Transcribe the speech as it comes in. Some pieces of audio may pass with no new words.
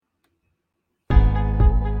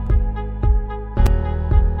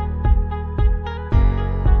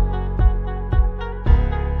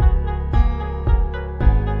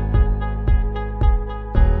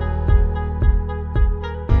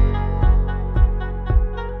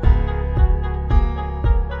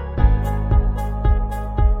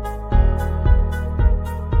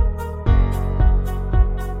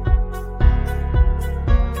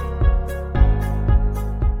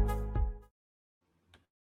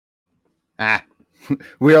Ah,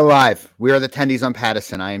 we are live. We are the Tendies on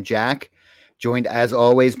Pattison. I am Jack, joined as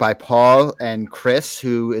always by Paul and Chris,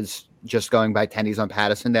 who is just going by Tendies on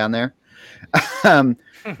Pattison down there. um,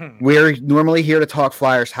 we're normally here to talk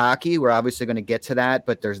Flyers hockey. We're obviously going to get to that,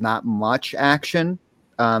 but there's not much action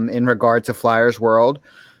in regard to Flyers world.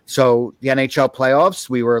 So the NHL playoffs,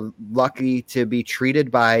 we were lucky to be treated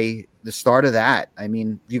by the start of that. I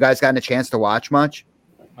mean, you guys gotten a chance to watch much?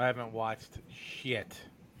 I haven't watched shit.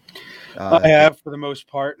 I have, for the most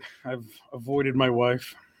part. I've avoided my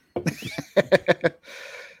wife.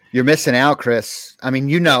 You're missing out, Chris. I mean,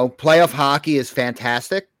 playoff hockey is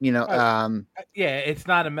fantastic. Yeah, it's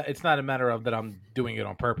not a matter of that I'm doing it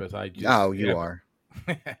on purpose. I just are.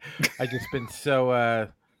 I just been so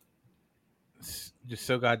just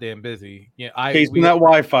so goddamn busy. Yeah, Casing that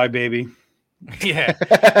Wi-Fi, baby. Yeah.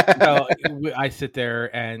 No, I sit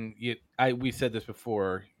there and we said this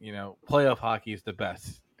before. Playoff hockey is the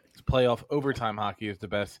best. Playoff overtime hockey is the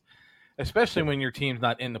best, especially when your team's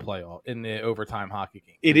not in the overtime hockey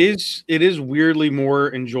game. It is weirdly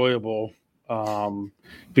more enjoyable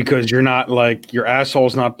because you're not like your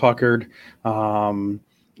asshole's not puckered.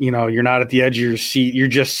 You're not at the edge of your seat. You're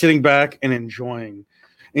just sitting back and enjoying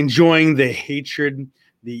the hatred,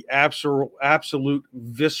 the absolute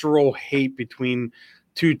visceral hate between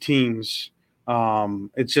two teams.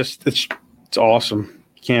 It's awesome.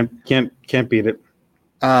 Can't beat it.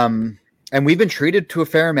 And we've been treated to a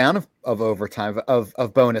fair amount of overtime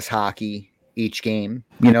of bonus hockey each game.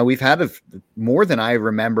 We've had more than I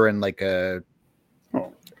remember in like a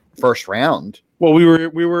first round. Well, we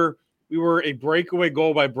were a breakaway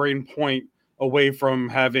goal by Braden Point away from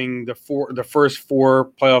having the first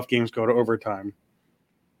four playoff games go to overtime.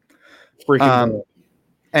 Freaking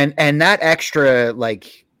and that extra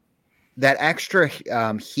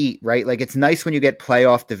heat, right? Like it's nice when you get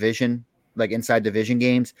playoff division, like inside division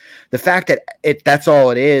games. The fact that that's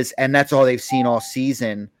all it is, and that's all they've seen all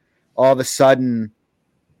season. All of a sudden,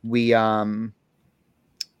 we have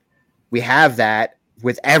that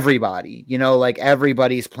with everybody. Like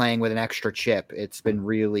everybody's playing with an extra chip. It's been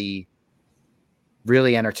really,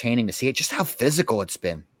 really entertaining to see it. Just how physical it's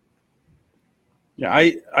been. Yeah,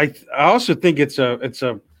 I also think it's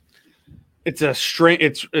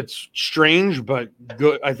strange, but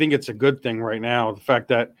good. I think it's a good thing right now. The fact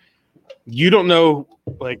that you don't know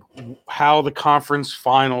like how the conference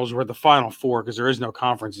finals or the Final Four, because there is no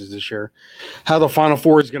conferences this year, how the Final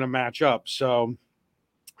Four is going to match up. So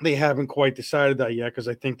they haven't quite decided that yet because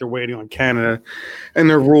I think they're waiting on Canada and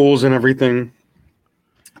their rules and everything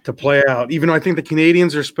to play out. Even though I think the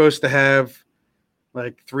Canadians are supposed to have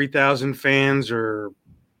like 3,000 fans or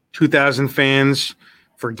 2,000 fans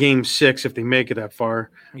for Game 6 if they make it that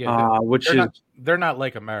far. Yeah, they're not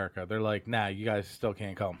like America. They're like, nah, you guys still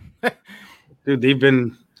can't come.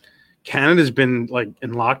 Dude, Canada's been like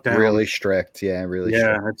in lockdown. Really strict. Yeah, really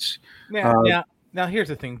strict. Now here's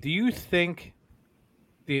the thing. Do you think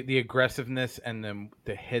the aggressiveness and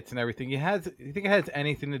the hits and everything, you think it has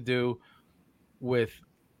anything to do with,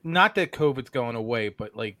 not that COVID's going away,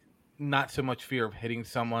 but like not so much fear of hitting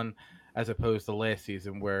someone as opposed to last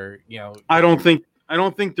season where, I don't think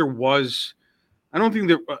there was. I don't think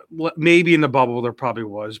there. Maybe in the bubble there probably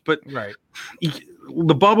was, but right.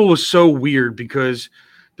 The bubble was so weird because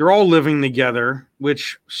they're all living together,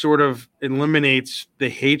 which sort of eliminates the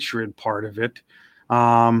hatred part of it.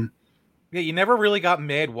 Yeah, you never really got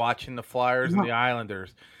mad watching the Flyers and the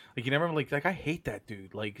Islanders. Like you never like I hate that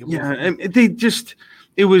dude. Like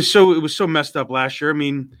it was so messed up last year. I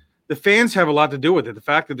mean, the fans have a lot to do with it. The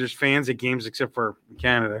fact that there's fans at games, except for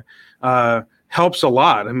Canada, helps a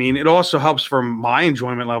lot. I mean, it also helps from my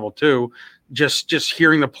enjoyment level too. Just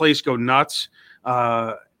hearing the place go nuts,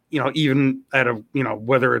 even at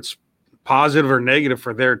whether it's positive or negative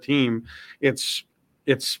for their team, it's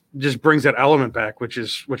just brings that element back, which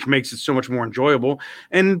makes it so much more enjoyable.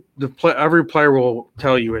 And every player will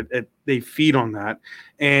tell you they feed on that,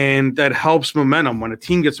 and that helps momentum. When a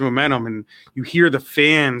team gets momentum and you hear the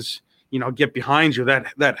fans, get behind you,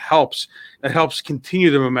 that helps. That helps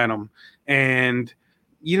continue the momentum. And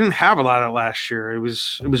you didn't have a lot of it last year. It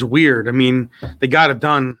was weird. I mean, they got it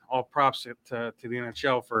done. All props to the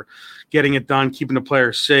NHL for getting it done, keeping the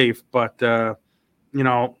players safe. But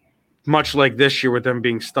much like this year with them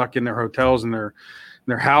being stuck in their hotels and their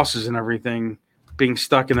houses and everything, being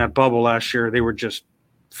stuck in that bubble last year, they were just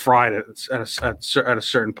fried at a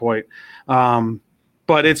certain point.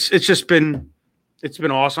 But it's been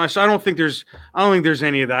awesome. So I don't think there's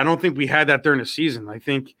any of that. I don't think we had that during the season. I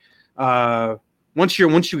think once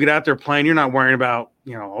you get out there playing, you're not worrying about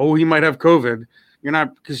he might have COVID. You're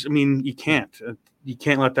not, because I mean you can't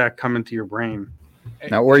let that come into your brain.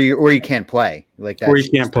 No, or you can't play like that. Or you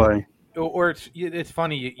can't play. Or it's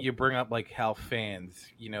funny you bring up like how fans,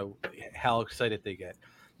 how excited they get.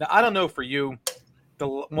 Now I don't know for you,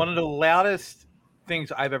 one of the loudest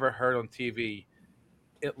things I've ever heard on TV,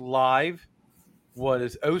 it live,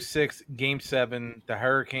 was 06 Game 7, the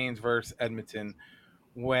Hurricanes versus Edmonton,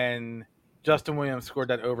 when Justin Williams scored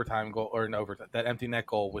that overtime goal, or that empty net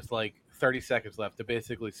goal with like 30 seconds left to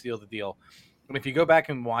basically seal the deal. And if you go back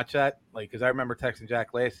and watch that, because I remember texting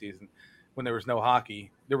Jack last season when there was no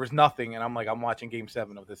hockey, there was nothing, and I'm watching Game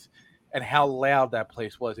 7 of this, and how loud that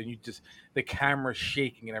place was, and the camera's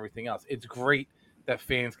shaking and everything else. It's great that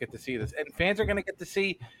fans get to see this, and fans are going to get to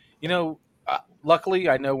see, luckily,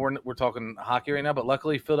 I know we're talking hockey right now, but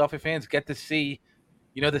luckily Philadelphia fans get to see,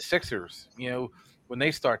 the Sixers, when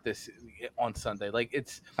they start this on Sunday.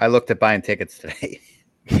 I looked at buying tickets today.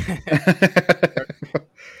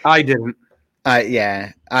 I didn't.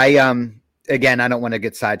 Yeah. Again, I don't want to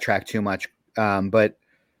get sidetracked too much, but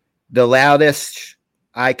the loudest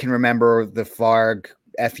I can remember, the Farg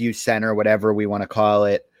FU Center, whatever we want to call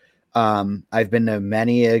it. I've been to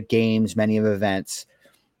many games, many events.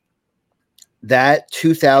 That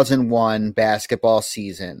 2001 basketball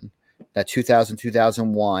season, that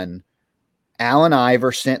 2001, Allen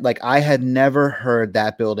Iverson, I had never heard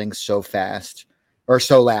that building so fast or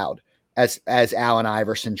so loud as Allen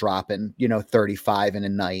Iverson dropping, 35 in a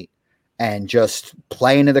night and just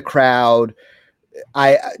playing to the crowd.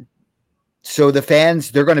 So the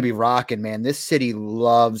fans, they're going to be rocking, man. This city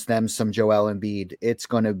loves them some Joel Embiid. It's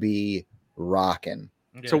going to be rocking.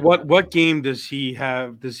 Yeah. So what game does he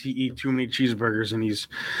have? Does he eat too many cheeseburgers and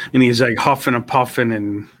he's like huffing and puffing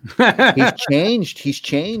and He's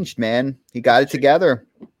changed, man. He got it together.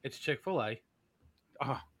 It's Chick-fil-A.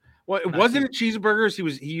 Well, it wasn't it cheeseburgers.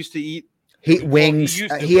 He used to eat wings.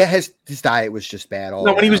 His diet was just bad.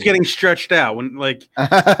 When he was getting stretched out, when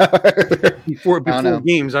before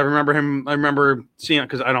games, I remember seeing it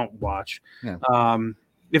because I don't watch. Yeah.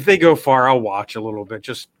 If they go far, I'll watch a little bit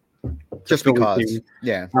just because.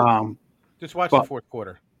 Yeah. Just watch the fourth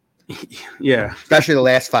quarter. Yeah. Especially the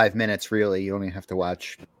last 5 minutes. Really, you only have to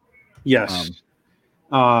watch. Yes.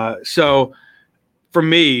 So for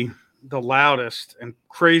me, the loudest and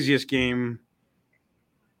craziest game.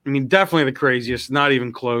 I mean, definitely the craziest, not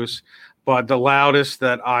even close, but the loudest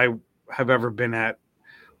that I have ever been at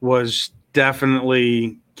was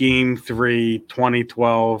definitely Game 3,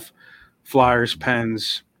 2012, Flyers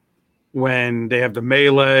Pens, when they have the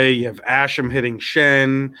melee, you have Asham hitting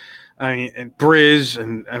Shen, and Briz,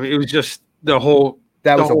 and it was just the whole.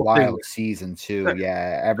 That was a wild season too.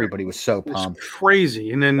 Yeah, everybody was so pumped,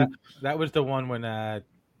 crazy, and then that was the one when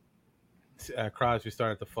Crosby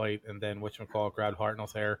started the fight, and then whatchamacallit grabbed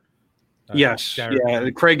Hartnell's hair. Yes,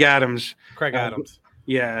 Craig Adams.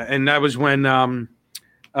 Yeah, and that was when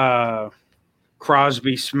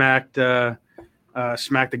Crosby smacked the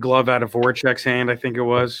glove out of Voracek's hand, I think it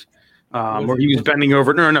was. Where he was bending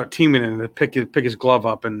over. No, Timonen to pick his glove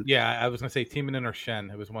up, and I was gonna say Timonen or Shen.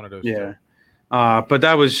 It was one of those. Yeah, but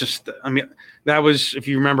that was just. I mean, that was, if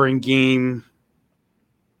you remember, in game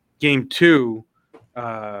 2,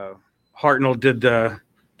 Hartnell did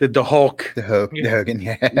the Hulk, the Hogan,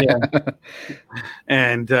 yeah.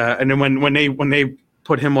 And then when they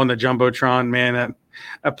put him on the jumbotron, man,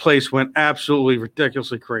 that place went absolutely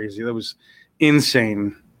ridiculously crazy. That was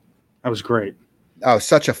insane. That was great. Oh,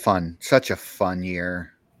 such a fun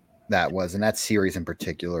year that was, and that series in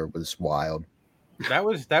particular was wild. That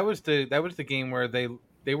was the game where they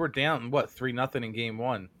were down 3-0 in game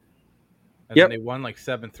 1, and then they won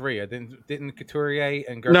 7-3. Didn't Couturier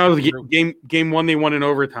and Gertz game 1 they won in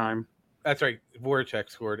overtime. That's right.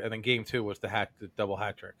 Voracek scored, and then game 2 was the double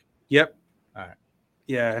hat trick. Yep. All right.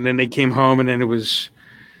 Yeah, and then they came home, and then it was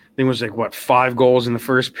 5 goals in the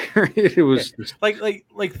first period. It was like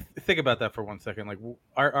think about that for 1 second. Like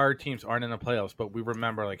our teams aren't in the playoffs, but we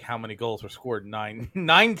remember how many goals were scored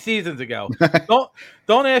nine seasons ago.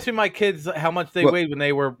 don't ask me my kids how much they weighed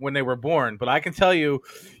when they were born, but I can tell you,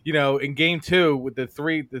 in game 2 with the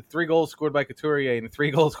three goals scored by Couturier and the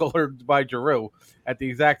 3 goals scored by Giroux at the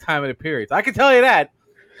exact time of the periods. I can tell you that.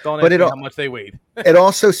 Don't ask me how much they weighed. It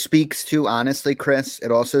also speaks to, honestly, Chris,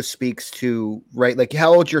 right?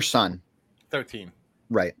 How old's your son? 13.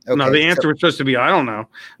 Right. Okay. No, the answer was supposed to be, I don't know.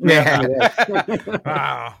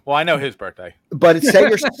 Yeah. Well, I know his birthday. But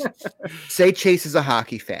say Chase is a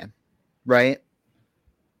hockey fan, right?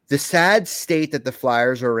 The sad state that the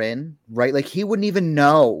Flyers are in, right? He wouldn't even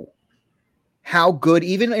know how good,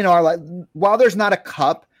 even in our life, while there's not a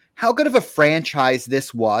cup, how good of a franchise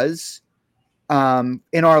this was.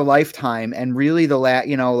 In our lifetime, and really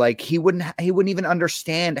he wouldn't even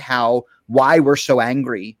understand how why we're so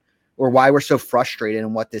angry or why we're so frustrated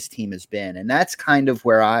in what this team has been. And that's kind of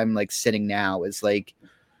where I'm like sitting now is like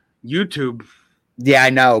YouTube. Yeah, I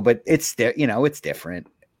know, but it's it's different.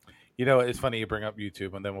 It's funny you bring up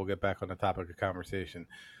YouTube, and then we'll get back on the topic of conversation.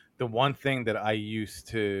 The one thing that I used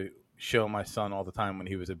to show my son all the time when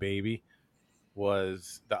he was a baby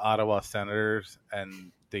was the Ottawa Senators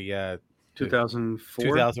and the 2004.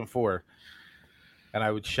 2004. And I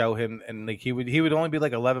would show him, and like he would only be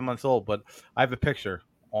like 11 months old, but I have a picture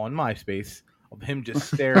on MySpace of him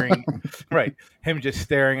just staring, right? Him just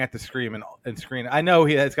staring at the screen and screen. I know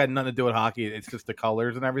it's got nothing to do with hockey; it's just the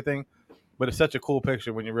colors and everything. But it's such a cool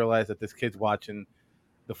picture when you realize that this kid's watching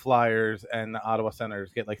the Flyers and the Ottawa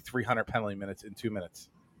Senators get like 300 penalty minutes in 2 minutes.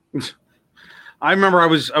 I remember I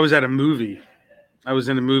was at a movie. I was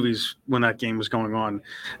in the movies when that game was going on,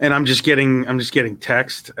 and I'm just getting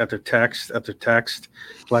text after text after text.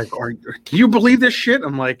 Like, can you believe this shit?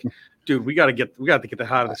 I'm like, dude, we got to get the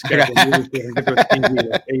hell out of this schedule and get to a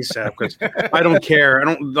TV ASAP because I don't care. I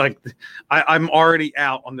don't like. I'm already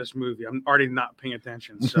out on this movie. I'm already not paying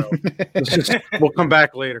attention. So we'll come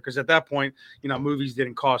back later because at that point, movies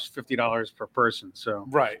didn't cost $50 per person. So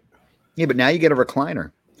right. Yeah, but now you get a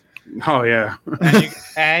recliner. Oh yeah,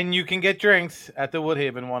 and you can get drinks at the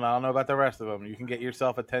Woodhaven one. I don't know about the rest of them. You can get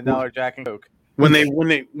yourself a $10 Jack and Coke. When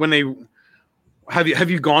they have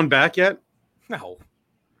you gone back yet? No.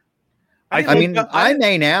 I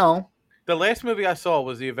may now. The last movie I saw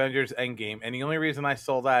was the Avengers Endgame, and the only reason I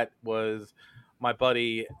saw that was my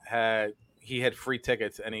buddy had free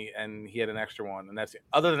tickets and he had an extra one, and that's it.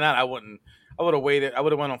 Other than that, I would have waited. I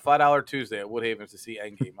would have went on $5 Tuesday at Woodhaven to see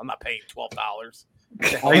Endgame. I'm not paying $12.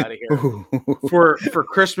 Get the hell out of here. For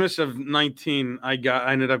Christmas of 19, I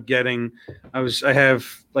ended up getting I have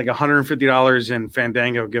like $150 in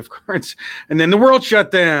Fandango gift cards, and then the world shut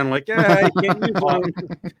down. Like, yeah, you can't use one.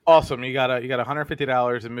 Awesome. You got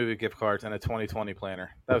 $150 in movie gift cards and a 2020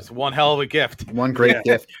 planner. That was one hell of a gift. One great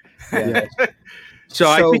gift. Yeah. So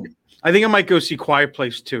I think I might go see Quiet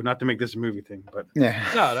Place too. Not to make this a movie thing, but yeah,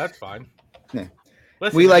 no, that's fine. Yeah.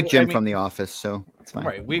 Listen, we like Jim from The Office, so it's fine.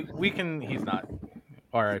 Right. We can. He's not.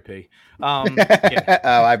 R.I.P. Yeah.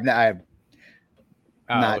 I've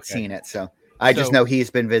not seen it, so I just know he's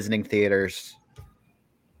been visiting theaters.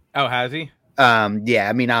 Oh, has he? Yeah.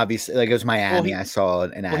 I mean, obviously, like it was Miami. I saw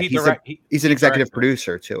an ad. He's an executive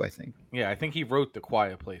producer too, I think. Yeah, I think he wrote The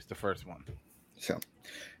Quiet Place, the first one. So,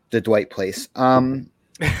 the Dwight Place.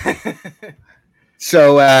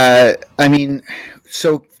 So, I mean,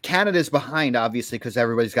 Canada's behind, obviously, because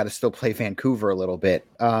everybody's got to still play Vancouver a little bit.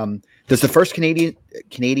 Does the first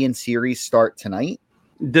Canadian series start tonight?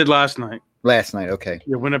 Did last night. Last night, okay.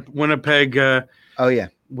 Yeah, Winnipeg.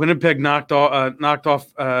 Winnipeg knocked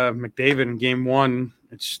off McDavid in Game 1.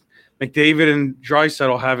 It's McDavid and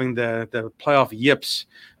Draisaitl having the playoff yips.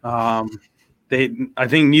 I think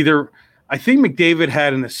McDavid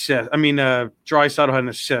had an assist. I mean, Draisaitl had an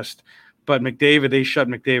assist, but they shut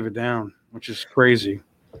McDavid down, which is crazy.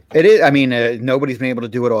 It is. I mean, nobody's been able to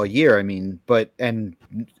do it all year. I mean,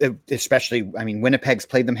 especially, I mean, Winnipeg's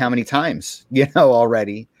played them how many times?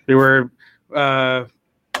 Already. They were. The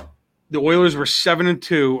Oilers were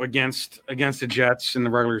 7-2 against the Jets in the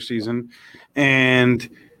regular season, and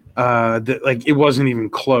it wasn't even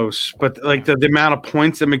close. But like the amount of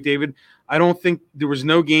points that McDavid, I don't think there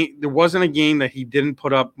wasn't a game that he didn't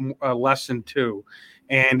put up less than 2,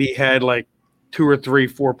 and he had like 2 or 3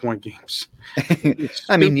 4-point games.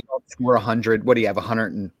 I mean, you score 100. What do you have?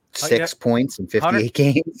 106 points in 58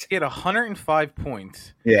 games. He had 105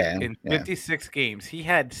 points. Yeah, in 56 games. He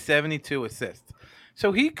had 72 assists.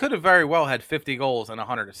 So he could have very well had 50 goals and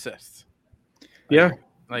 100 assists. Yeah,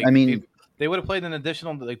 I mean, they would have played an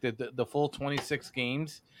additional the full 26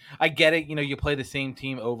 games. I get it. You play the same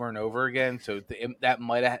team over and over again, so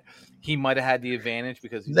he might have had the advantage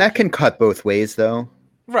because that can cut both ways, though.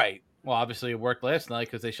 Right. Well, obviously it worked last night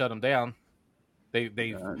because they shut him down.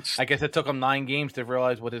 I guess it took him 9 games to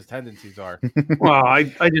realize what his tendencies are. Well,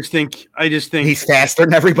 I just think he's faster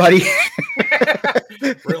than everybody.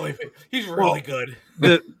 Really, he's really good.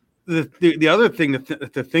 The other thing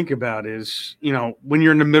to think about is, when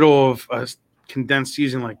you're in the middle of a condensed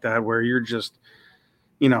season like that, where you're just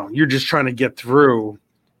trying to get through,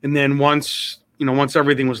 and then once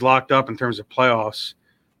everything was locked up in terms of playoffs,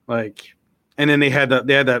 and then they had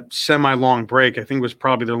that semi-long break. I think it was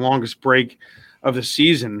probably the longest break of the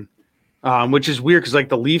season, which is weird because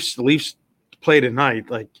the Leafs played at night.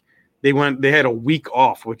 They had a week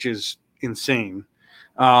off, which is insane.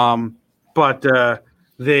 But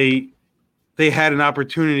they had an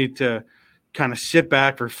opportunity to kind of sit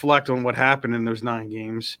back, reflect on what happened in those 9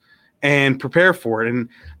 games, and prepare for it. And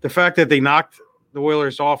the fact that they knocked the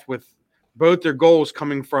Oilers off with both their goals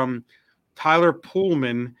coming from Tyler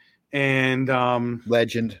Pullman and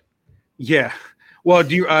legend. Yeah. Well,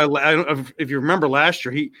 do you? I don't know if you remember last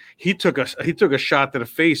year, he took a shot to the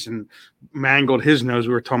face and mangled his nose.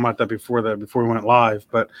 We were talking about that before we went live,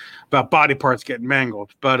 but about body parts getting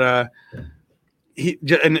mangled. But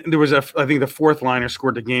and there was I think the fourth liner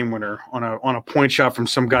scored the game winner on a point shot from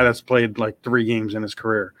some guy that's played like 3 games in his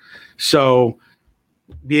career. So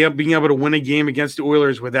being able to win a game against the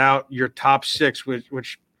Oilers without your top 6,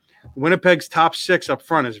 which Winnipeg's top 6 up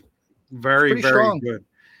front is very, very strong. good.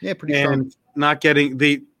 Yeah, pretty strong. Not getting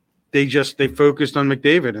they focused on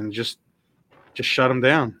McDavid and just shut him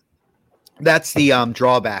down. That's the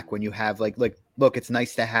drawback when you have like look, it's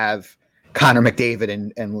nice to have Connor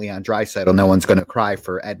McDavid and Leon Draisaitl. No one's going to cry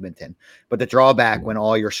for Edmonton. But the drawback when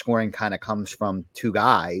all your scoring kind of comes from 2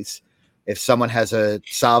 guys, if someone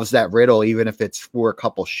solves that riddle, even if it's for a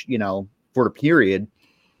couple, for a period,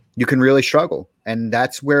 you can really struggle. And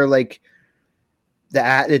that's where like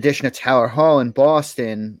the addition of Tyler Hall in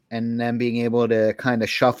Boston and them being able to kind of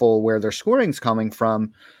shuffle where their scoring's coming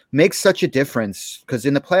from makes such a difference, because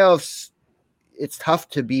in the playoffs, it's tough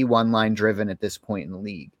to be one line driven at this point in the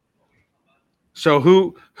league. So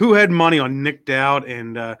who had money on Nick Dowd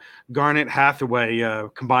and Garnet Hathaway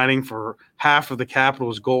combining for half of the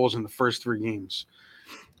Capitals' goals in the first 3 games?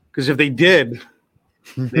 Because if they did,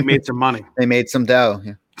 they made some money. They made some dough.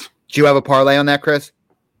 Yeah. Do you have a parlay on that, Chris?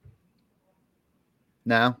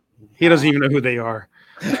 No? He doesn't even know who they are.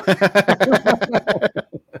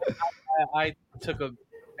 I took a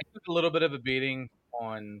little bit of a beating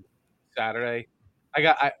on Saturday.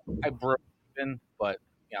 I broke even, but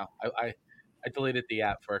I deleted the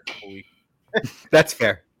app for a couple weeks. That's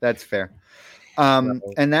fair. And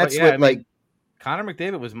that's Connor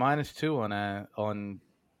McDavid was -2 on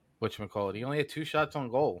whatchamacallit. He only had 2 shots on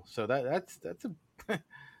goal, so that's a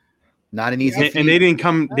not an easy. And they didn't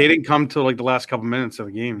come. They didn't come till like the last couple minutes of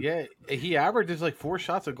the game. Yeah, he averages like 4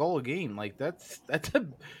 shots a goal a game. Like that's a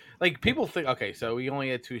like people think. Okay, so he only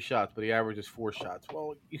had 2 shots, but he averages 4 shots.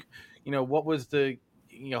 Well, what was the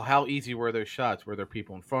how easy were those shots? Were there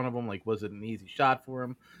people in front of him? Like, was it an easy shot for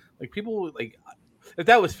him? Like people like if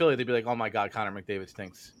that was Philly, they'd be like, oh my god, Connor McDavid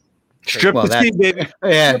stinks. Strip the C, baby.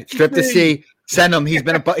 Yeah, strip the C. Send him. He's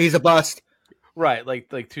a bust. Right, like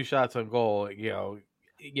 2 shots on goal.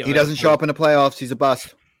 He doesn't show up in the playoffs. He's a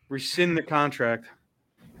bust. Rescind the contract.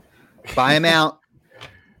 Buy him out.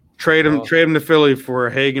 Trade him to Philly for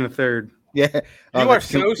Hagen III. Yeah.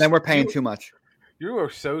 Then we're paying too much. You are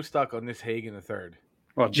so stuck on this Hagen III.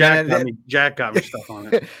 Well, Jack got me stuck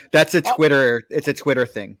on it. That's a Twitter. It's a Twitter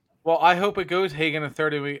thing. Well, I hope it goes Hagen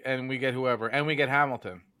III and we get whoever, and we get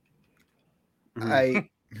Hamilton.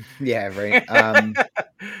 Yeah, right.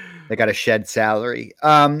 They got to shed salary.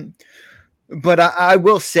 But I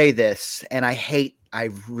will say this, and I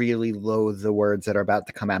really loathe the words that are about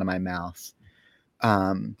to come out of my mouth.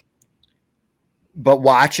 But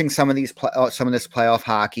watching some of this playoff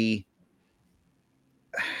hockey,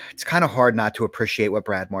 it's kind of hard not to appreciate what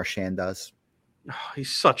Brad Marchand does. Oh,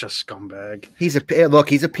 he's such a scumbag. He's a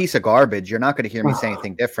piece of garbage. You're not going to hear me say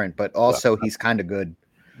anything different, but also he's kind of good.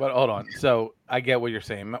 But hold on. So I get what you're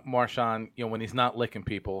saying. Marchand, when he's not licking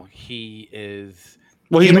people, he is.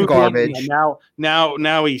 Well, he's garbage.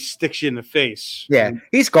 Now he sticks you in the face. Yeah,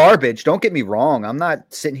 he's garbage. Don't get me wrong. I'm not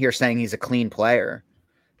sitting here saying he's a clean player.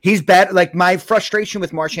 He's better. Like, my frustration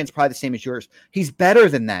with Marchand's probably the same as yours. He's better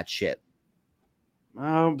than that shit.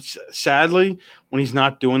 Sadly, when he's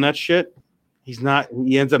not doing that shit, he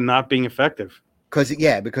ends up not being effective. Because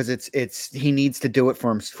it's he needs to do it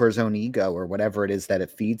for his own ego or whatever it is that it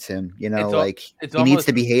feeds him. He needs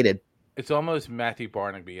to be hated. It's almost Matthew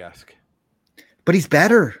Barnaby-esque. But he's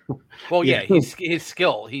better. Well, yeah, his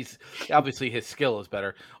skill. His skill is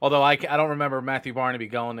better. Although I don't remember Matthew Barnaby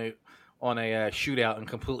going on a shootout and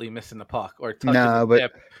completely missing the puck or touching the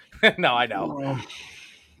tip. No, I know.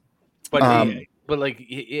 But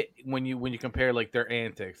when you compare like their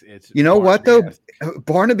antics, it's what though,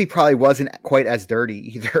 Barnaby probably wasn't quite as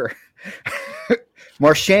dirty either.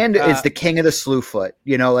 Marchand is the king of the slew foot,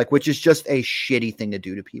 which is just a shitty thing to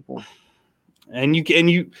do to people. And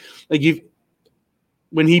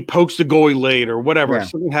when he pokes the goalie late or whatever, if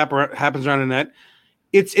something happens around the net,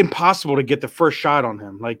 it's impossible to get the first shot on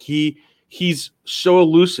him. Like he's so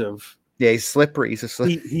elusive. Yeah, he's slippery. He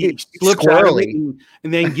slips squirrely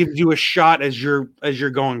and then gives you a shot as you're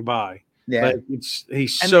going by. Yeah,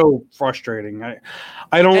 he's so frustrating.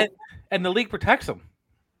 I don't. And the league protects him.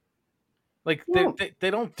 Like Well, they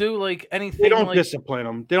don't do like anything. They don't like, discipline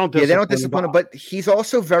him. They don't. Yeah, they don't him. discipline him, but he's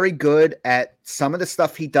also very good at some of the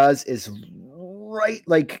stuff he does is right,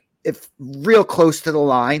 like if real close to the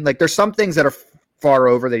line. Like there's some things that are far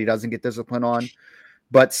over that he doesn't get discipline on,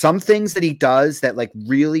 but some things that he does that like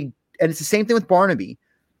really, and it's the same thing with Barnaby,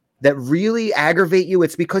 that really aggravate you.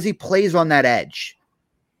 It's because he plays on that edge,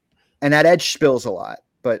 and that edge spills a lot.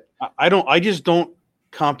 But I don't. I just don't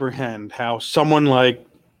comprehend how someone like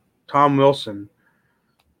Tom Wilson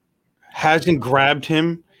hasn't grabbed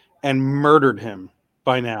him and murdered him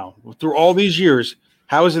by now. Through all these years,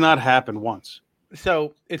 how has it not happened once?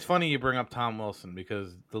 So it's funny you bring up Tom Wilson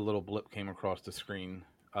because the little blip came across the screen,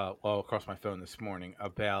 across my phone this morning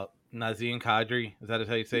about Nazim Kadri. Is that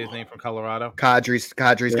how you say his name, from Colorado? Kadri's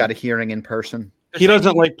got a hearing in person. He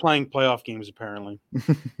doesn't like playing playoff games, apparently.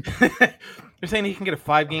 They're saying he can get a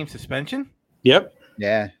 5-game suspension. Yep.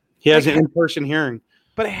 Yeah. He has an in-person hearing.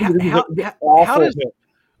 But how does?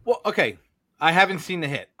 Well, okay, I haven't seen the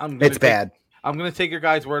hit. It's bad. I'm going to take your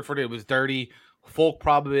guys' word for it. It was dirty. Folk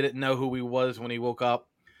probably didn't know who he was when he woke up.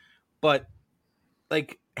 But,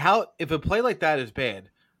 like, if a play like that is bad,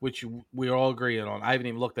 which we're all agreeing on, I haven't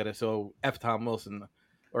even looked at it, so F Tom Wilson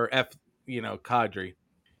or F, Kadri.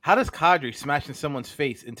 How does Kadri smashing someone's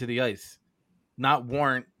face into the ice not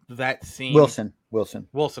warrant that scene? Wilson,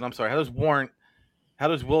 I'm sorry. How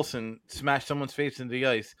does Wilson smash someo's face into the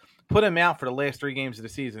ice, put him out for the last 3 games of the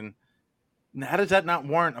season? How does that not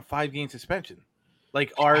warrant a 5-game suspension?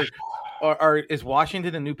 Like, is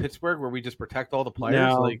Washington a new Pittsburgh where we just protect all the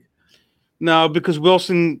players? No, because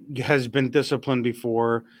Wilson has been disciplined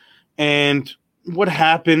before, and what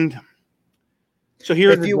happened? So here,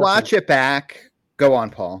 if you watch it back, go on,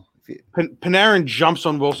 Paul. Panarin jumps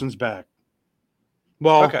on Wilson's back.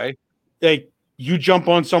 Well, okay, you jump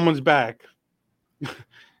on someone's back.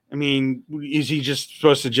 I mean, is he just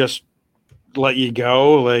supposed to just let you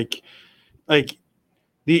go? It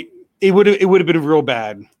would have been real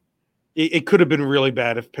bad. It could have been really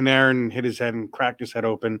bad if Panarin hit his head and cracked his head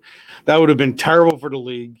open. That would have been terrible for the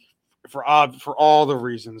league for all the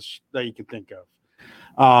reasons that you can think of.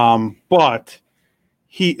 But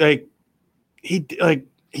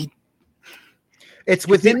it's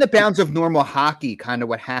within the bounds of normal hockey, kind of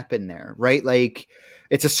what happened there, right? Like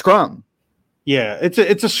it's a scrum. Yeah, it's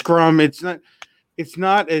a scrum. It's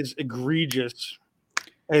not as egregious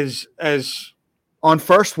as on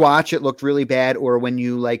first watch. It looked really bad, or when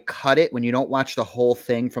you like cut it, when you don't watch the whole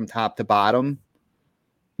thing from top to bottom.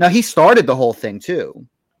 Now he started the whole thing too.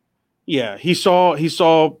 Yeah, he saw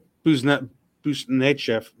Buchnevich,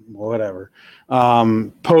 whatever,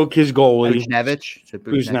 poke his goalie.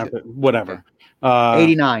 Buchnevich, whatever.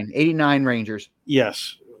 89 Rangers.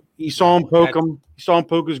 Yes, he saw him poke him. He saw him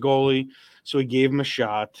poke his goalie, so he gave him a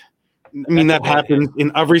shot. I mean, that happens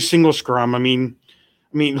in every single scrum. I mean,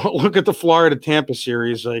 look at the Florida Tampa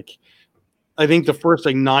series. Like, I think the first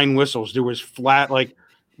 9 whistles, there was flat,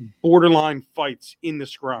 borderline fights in the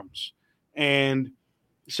scrums, and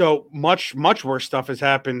so much worse stuff has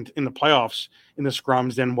happened in the playoffs in the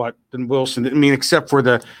scrums than Wilson. I mean, except for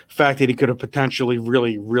the fact that he could have potentially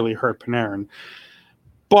really, really hurt Panarin.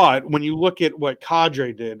 But when you look at what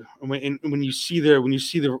Kadri did, and when you see the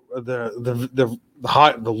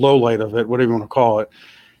low light of it, whatever you want to call it,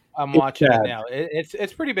 I'm watching it now.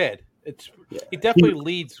 It's pretty bad. He definitely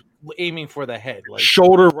leads aiming for the head,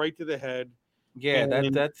 shoulder right to the head. Yeah,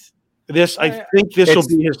 that's this. I think this will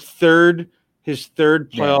be his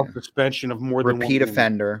third playoff suspension of more than repeat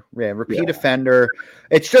offender. Repeat offender.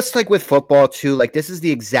 It's just like with football too. Like this is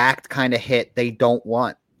the exact kind of hit they don't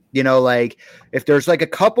want. If there's a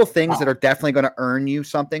couple things that are definitely going to earn you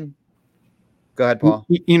something. Go ahead, Paul.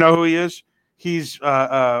 You know who he is? He's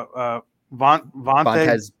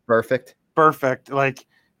Vontaze perfect,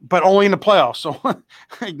 but only in the playoffs. So,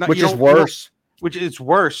 which is worse. Which is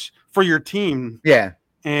worse for your team. Yeah,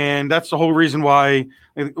 and that's the whole reason why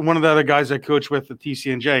one of the other guys I coach with at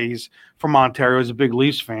TCNJ, he's from Ontario, is a big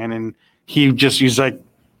Leafs fan, and he's like,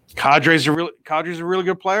 Kadri's a really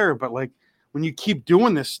good player, but when you keep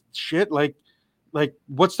doing this shit,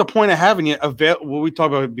 what's the point of having it? What we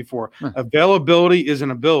talked about before, availability is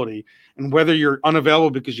an ability, and whether you're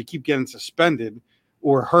unavailable because you keep getting suspended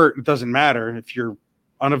or hurt, it doesn't matter. If you're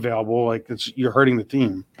unavailable, you're hurting the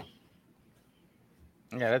team.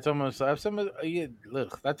 Yeah, that's almost that's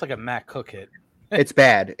like a Matt Cook hit. It's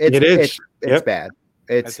bad. It's bad.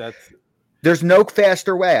 There's no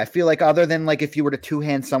faster way. I feel like other than if you were to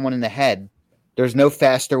two-hand someone in the head, there's no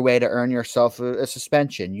faster way to earn yourself a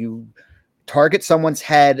suspension. You target someone's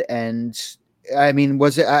head, and I mean,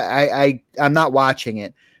 was it? I'm not watching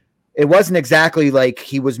it, it wasn't exactly like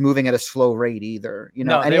he was moving at a slow rate either. You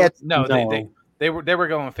know, No, and they were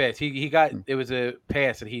going fast. He got it was a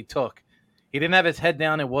pass that he took. He didn't have his head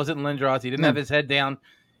down. It wasn't Lindros. He didn't have his head down.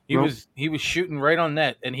 He was shooting right on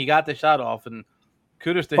net, and he got the shot off. And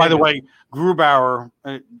kudos to him. By the way, Grubauer,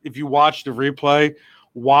 if you watch the replay,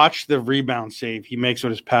 watch the rebound save he makes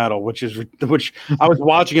with his paddle, which I was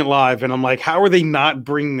watching it live, and I'm like, how are they not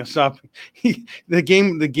bringing this up? The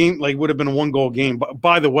game like would have been a 1-goal game. But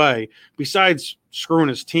by the way, besides screwing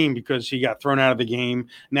his team because he got thrown out of the game,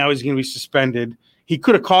 now he's going to be suspended. He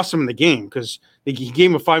could have cost them the game because he gave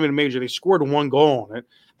him a 5-minute major. They scored 1 goal on it.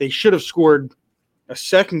 They should have scored a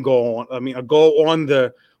second goal. A goal on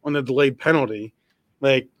the delayed penalty.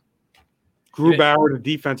 Like Grubauer, the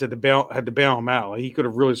defense had to bail him out. He could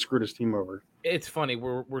have really screwed his team over. It's funny.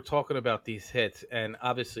 We're talking about these hits, and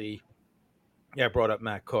obviously, I brought up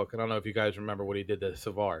Matt Cook. I don't know if you guys remember what he did to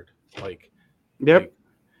Savard. Yep.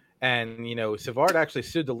 And Savard actually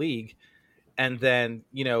sued the league, and then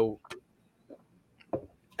it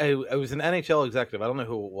was an NHL executive. I don't know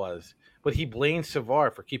who it was, but he blamed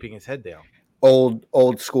Savard for keeping his head down.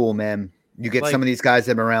 Old school, man. You get some of these guys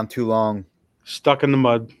that have been around too long. Stuck in the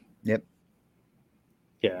mud. Yep.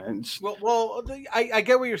 Yeah. Well, I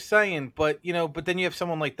get what you're saying, but then you have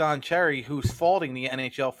someone like Don Cherry who's faulting the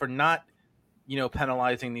NHL for not,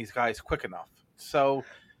 penalizing these guys quick enough. So,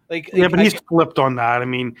 but he's flipped on that. I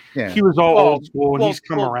mean, he was all old school, and he's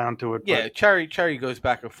come around to it. Yeah, Cherry goes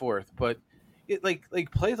back and forth, but it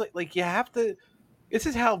plays like you have to. This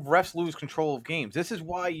is how refs lose control of games. This is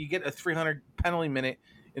why you get a 300 penalty minute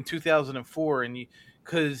in 2004, and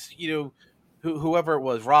because whoever it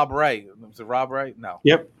was, Rob Ray. Was it Rob Ray? No.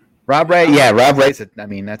 Yep. Rob Ray. Yeah, Rob Ray's.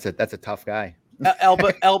 That's a tough guy.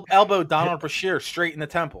 Elbow Donald Brashear straight in the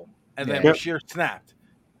temple, and then Brashear snapped.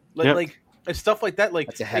 Like stuff like that. Like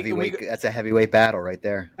that's a heavyweight. That's a heavyweight battle right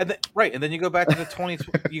there. And then you go back to the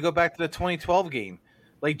 2012 game.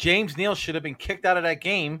 Like James Neal should have been kicked out of that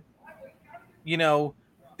game.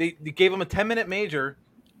 They gave him a 10-minute major,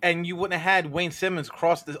 and you wouldn't have had Wayne Simmons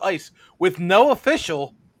cross the ice with no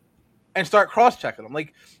official and start cross-checking them.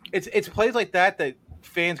 Like it's plays like that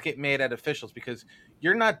fans get mad at officials because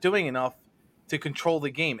you're not doing enough to control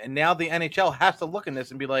the game. And now the NHL has to look in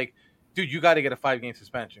this and be like, dude, you got to get a 5-game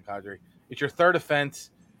suspension, Kadri. It's your third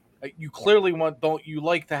offense. You clearly you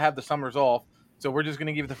like to have the summers off, so we're just going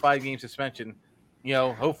to give you the 5-game suspension.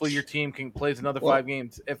 Hopefully your team plays another 5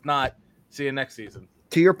 games. If not, see you next season.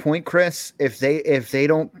 To your point, Chris, if they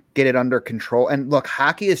don't get it under control, and look,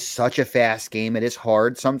 hockey is such a fast game. It is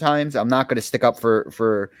hard sometimes. I'm not going to stick up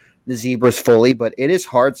for the Zebras fully, but it is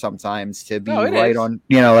hard sometimes to be right on,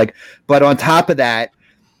 but on top of that,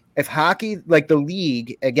 if hockey, like the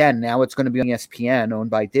league, again, now it's going to be on ESPN, owned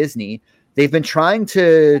by Disney. They've been trying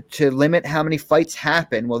to limit how many fights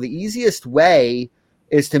happen. Well, the easiest way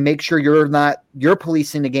is to make sure you're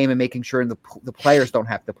policing the game and making sure the players don't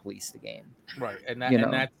have to police the game. Right. And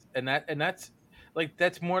that's like,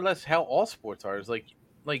 that's more or less how all sports are. Is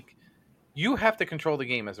like you have to control the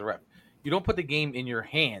game as a ref. You don't put the game in your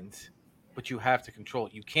hands, but you have to control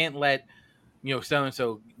it. You can't let,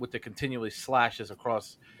 so-and-so with the continually slashes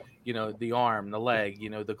across, the arm, the leg,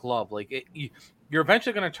 the glove, you're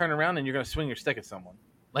eventually going to turn around and you're going to swing your stick at someone.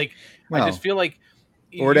 I just feel like,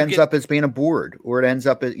 or it ends up as being a board, or it ends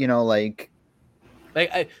up as, like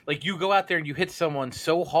you go out there and you hit someone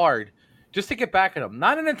so hard just to get back at them,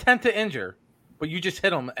 not an intent to injure, but you just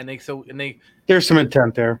hit them and they. There's some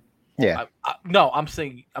intent there. Yeah. No, I'm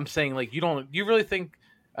saying like you don't. You really think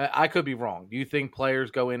I could be wrong? Do you think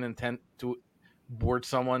players go in intent to board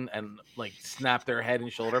someone and like snap their head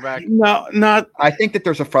and shoulder back? No, not. I think that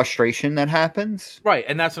there's a frustration that happens. Right,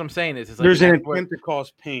 and that's what I'm saying is like there's an intent to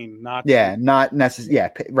cause pain, not not necessarily. Yeah,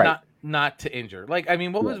 right. Not to injure. Like, I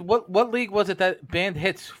mean, what league was it that banned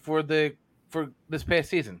hits for this past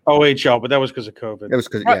season? OHL, but that was because of COVID. It was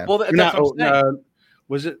because Well, that's what I'm saying.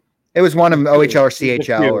 Was it? It was one of OHL or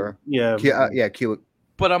CHL or Q.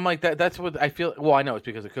 But I'm like that's what I feel. Well, I know it's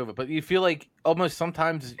because of COVID, but you feel like almost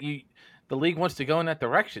sometimes the league wants to go in that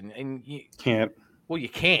direction, and you can't. Well, you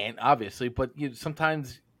can't obviously, but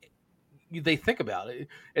sometimes they think about it.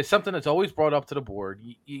 It's something that's always brought up to the board.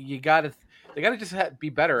 They got to just be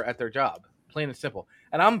better at their job, plain and simple.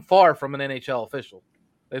 And I'm far from an NHL official.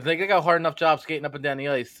 They got a hard enough job skating up and down the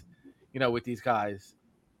ice, with these guys.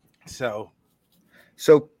 So,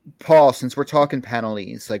 Paul, since we're talking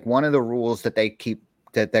penalties, like one of the rules that they keep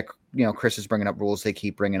that Chris is bringing up, rules they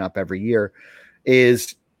keep bringing up every year,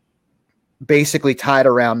 is basically tied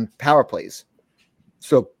around power plays.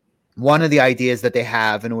 So one of the ideas that they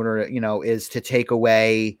have in order, is to take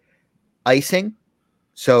away icing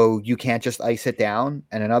So you can't just ice it down.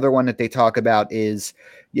 And another one that they talk about is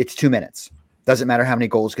it's 2 minutes. Doesn't matter how many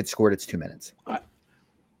goals get scored. It's 2 minutes.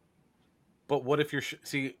 But what if you're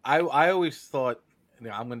I always thought,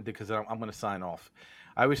 I'm going to, because I'm going to sign off.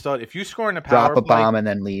 I always thought if you score in a power Drop a play, bomb and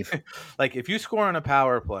then leave. like if you score on a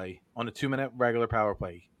power play, on a 2 minute regular power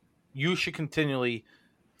play, you should continually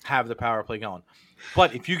have the power play going.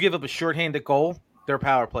 But if you give up a shorthanded goal, their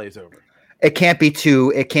power play is over. It can't be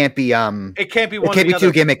too. It can't be. It can't be. It can't be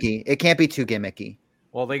too gimmicky. It can't be too gimmicky.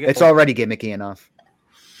 Well, it's already gimmicky enough.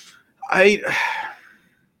 I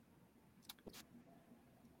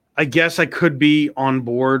guess I could be on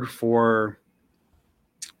board for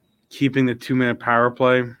keeping the 2 minute power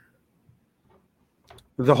play.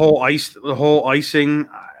 The whole icing.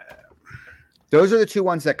 Those are the two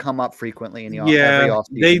ones that come up frequently in the every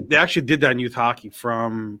offseason. They actually did that in youth hockey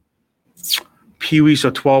from Pee Wee, so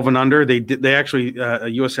 12 and under. They actually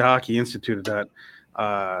USA Hockey instituted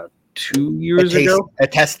that 2 years ago. A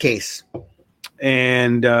test case.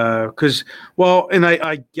 And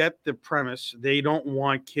I get the premise. They don't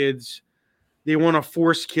want kids. They want to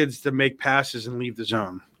force kids to make passes and leave the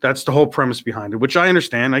zone. That's the whole premise behind it, which I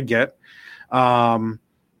understand. I get.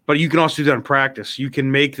 But you can also do that in practice. You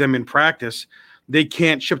can make them in practice. They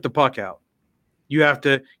can't chip the puck out. You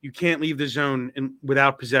can't leave the zone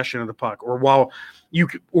without possession of the puck, or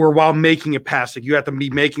while making a pass. Like you have to be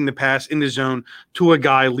making the pass in the zone to a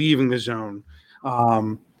guy leaving the zone.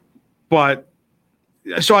 But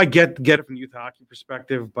so I get it from youth hockey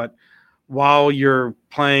perspective. But while you're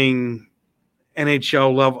playing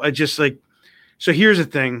NHL level, I just like. So here's the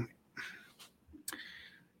thing.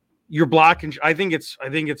 You're blocking. I think it's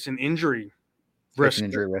an injury risk,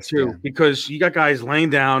 too, because you got guys laying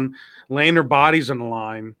their bodies on the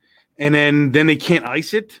line, and then they can't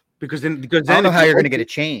ice it because I don't know how you're going to get a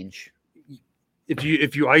change. If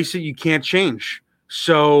you ice it, you can't change.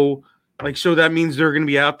 So that means they're going to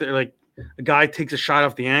be out there. Like a guy takes a shot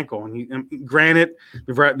off the ankle, and granted,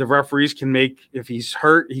 the referees can make, if he's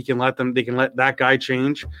hurt, they can let that guy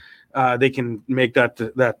change. They can make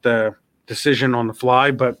that decision on the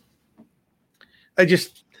fly, but I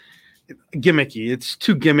just gimmicky. It's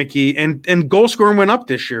too gimmicky, and goal scoring went up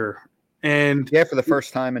this year, and for the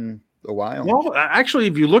first time in a while. Well, actually,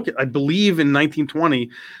 if you look at, I believe in 1920,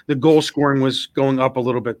 the goal scoring was going up a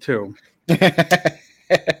little bit too.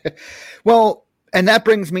 Well, and that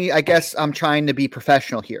brings me, I guess I'm trying to be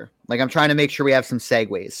professional here. Like I'm trying to make sure we have some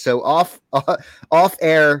segues. So off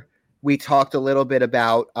air, we talked a little bit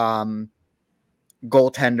about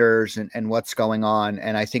goaltenders and what's going on.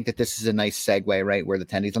 And I think that this is a nice segue, right? We're the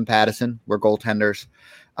Tendies on Pattison. We're goaltenders.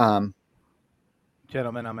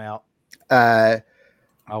 Gentlemen, I'm out.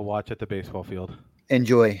 I'll watch at the baseball field.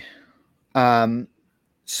 Enjoy.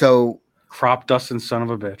 So crop dusting son of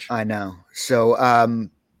a bitch. I know. So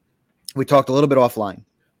we talked a little bit offline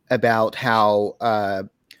about how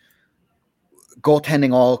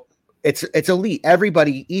goaltending it's elite.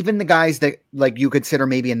 Everybody, even the guys that like you consider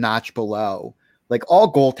maybe a notch below, like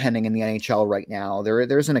all goaltending in the NHL right now, there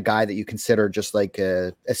isn't a guy that you consider just like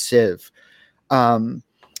a sieve.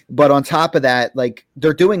 But on top of that, like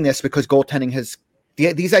they're doing this because goaltending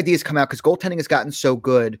these ideas come out because goaltending has gotten so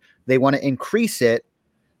good. They want to increase it,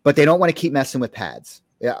 but they don't want to keep messing with pads.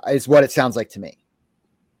 Yeah, is what it sounds like to me.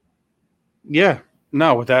 Yeah,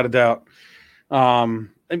 no, without a doubt. I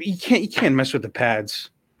mean, you can't mess with the pads.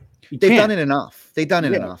 They've done it enough. They've done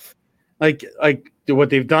it enough. Like what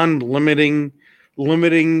they've done, limiting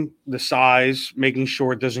the size, making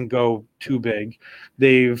sure it doesn't go too big.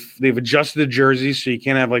 They've adjusted the jerseys so you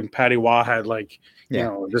can't have like Patty Waugh had like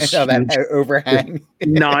this that overhang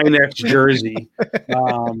 9X jersey.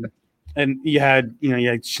 And you had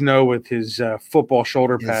Snow with his football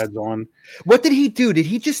shoulder pads on. What did he do? Did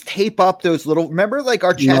he just tape up those little? Remember, like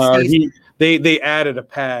our chesties? They added a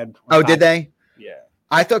pad. Oh, did they? Yeah.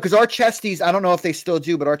 I thought because our chesties, I don't know if they still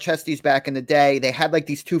do, but our chesties back in the day, they had like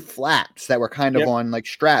these two flaps that were kind of on like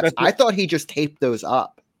straps. I thought he just taped those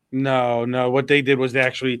up. No. What they did was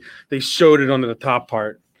they sewed it onto the top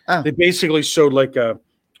part. Oh. They basically sewed like a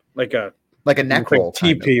neck roll,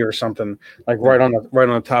 TP or something, like right on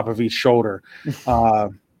the top of each shoulder.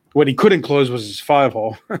 What he couldn't close was his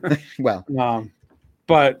 5-hole. Well,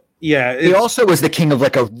 but yeah, he also was the king of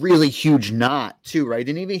like a really huge knot too, right?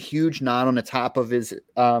 Didn't he have a huge knot on the top of his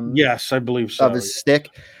yes, I believe so, of his stick?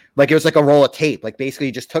 Like it was like a roll of tape. Like basically,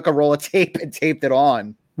 he just took a roll of tape and taped it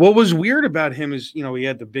on. What was weird about him is he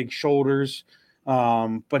had the big shoulders,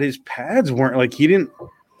 but his pads weren't like he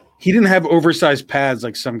didn't have oversized pads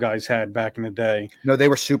like some guys had back in the day. No, they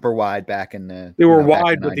were super wide back in the. They were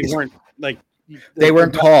wide, but they weren't like. They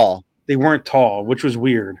weren't tall. They weren't tall, which was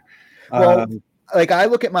weird. Well, like I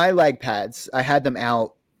look at my leg pads. I had them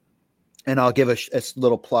out, and I'll give a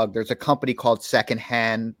little plug. There's a company called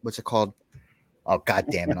Secondhand. What's it called? Oh, God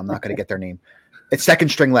damn it. I'm not going to get their name. It's Second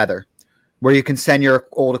String Leather, where you can send your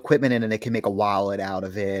old equipment in and they can make a wallet out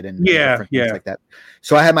of it and different things like that.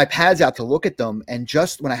 So I had my pads out to look at them. And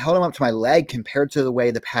just when I held them up to my leg compared to the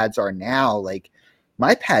way the pads are now, like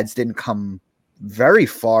my pads didn't come very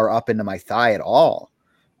far up into my thigh at all.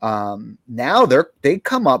 Now they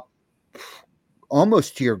come up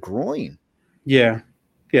almost to your groin. Yeah.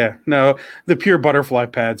 Yeah. No, the pure butterfly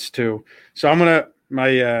pads too. So I'm going to,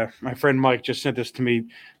 my friend Mike just sent this to me.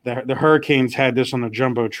 The Hurricanes had this on the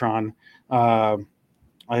Jumbotron. I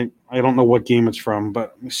don't know what game it's from,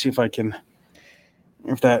 but let me see if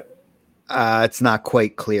it's not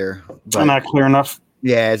quite clear. But not clear enough.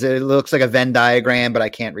 Yeah, it looks like a Venn diagram, but I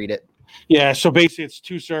can't read it. Yeah, so basically it's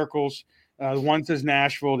two circles. One says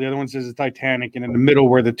Nashville, the other one says the Titanic, and in the middle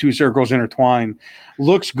where the two circles intertwine.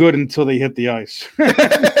 Looks good until they hit the ice.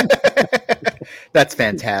 That's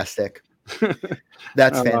fantastic.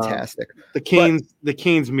 That's fantastic. The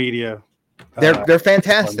Canes media. They're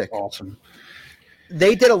fantastic. Awesome.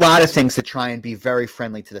 They did a lot of things to try and be very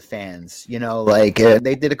friendly to the fans. You know, like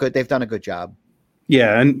they've done a good job.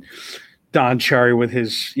 Yeah, and Don Cherry with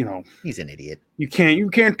his, he's an idiot. You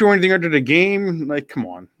can't do anything under the game. Like, come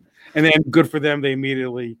on. And then good for them, they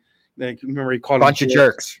immediately remember he called bunch of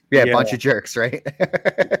jerks. Yeah, bunch of jerks, right?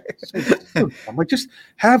 I'm like, just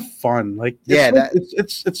have fun. Like,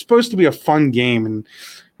 it's supposed to be a fun game, and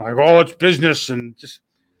like, it's business, and just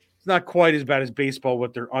it's not quite as bad as baseball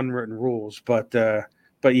with their unwritten rules, but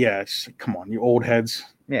yeah, come on, you old heads.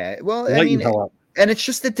 Yeah, well, I mean, and it's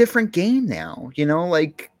just a different game now.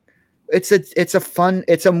 Like it's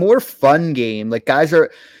a more fun game. Like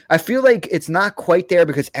I feel like it's not quite there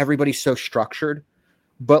because everybody's so structured,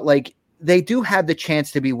 but like they do have the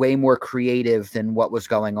chance to be way more creative than what was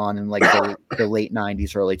going on in like the late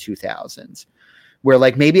 90s, early 2000s, where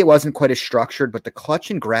like maybe it wasn't quite as structured, but the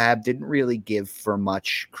clutch and grab didn't really give for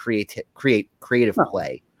much creative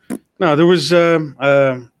play. No, there was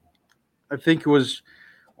I think it was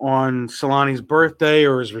on Solani's birthday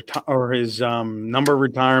or his number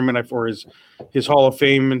retirement or his Hall of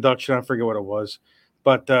Fame induction. I forget what it was.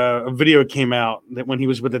 But a video came out that when he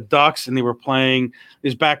was with the Ducks and they were playing, it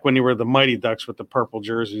was back when they were the Mighty Ducks with the purple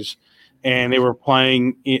jerseys, and they were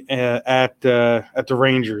playing at the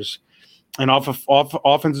Rangers, and off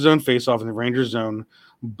offensive zone face-off in the Rangers zone,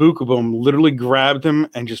 Bukaboom literally grabbed him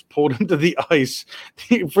and just pulled him to the ice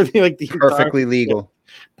for the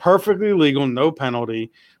perfectly legal, no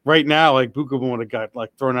penalty. Right now, like Bukaboom would have got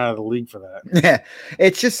like thrown out of the league for that. Yeah,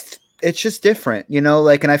 it's just different,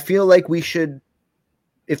 like, and I feel like we should.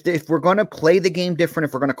 If we're going to play the game different,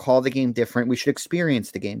 if we're going to call the game different, we should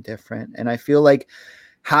experience the game different. And I feel like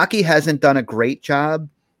hockey hasn't done a great job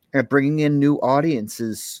at bringing in new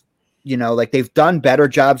audiences. Like they've done better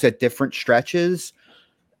jobs at different stretches,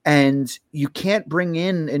 and you can't bring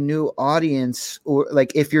in a new audience or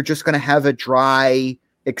like if you're just going to have a dry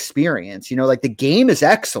experience. Like the game is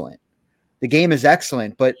excellent,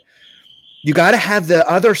 but you got to have the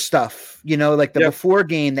other stuff, like the before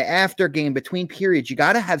game, the after game, between periods. You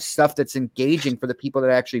got to have stuff that's engaging for the people that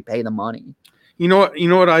actually pay the money. You know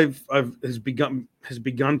what has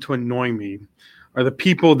begun to annoy me are the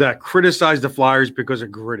people that criticize the Flyers because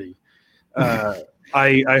of gritty.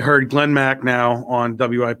 I heard Glenn Mack now on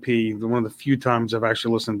WIP, one of the few times I've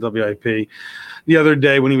actually listened to WIP, the other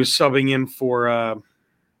day when he was subbing in for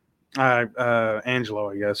Angelo,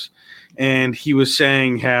 I guess, and he was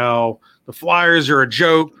saying how the Flyers are a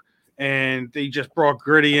joke, and they just brought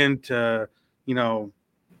gritty in to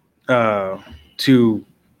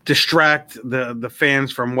distract the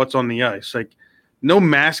fans from what's on the ice. Like, no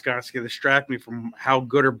mascots can distract me from how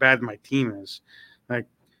good or bad my team is. Like,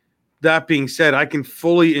 that being said, I can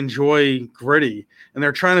fully enjoy gritty, and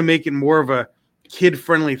they're trying to make it more of a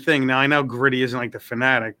kid-friendly thing. Now, I know gritty isn't like the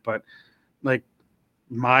Fanatic, but like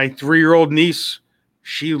my 3-year-old niece,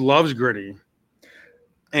 she loves gritty.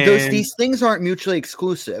 And these things aren't mutually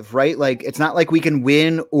exclusive, right? Like, it's not like we can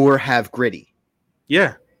win or have gritty.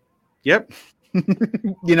 Yeah. Yep.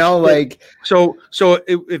 Like so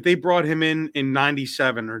if they brought him in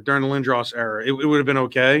 97 or during the Lindros era, it would have been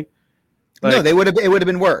okay. Like, no, it would have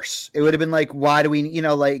been worse. It would have been like, why do we,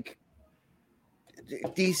 like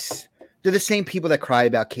they're the same people that cry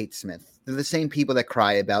about Kate Smith. They're the same people that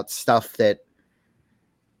cry about stuff that,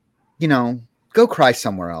 go cry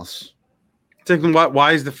somewhere else.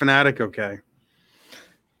 Why is the Fanatic okay?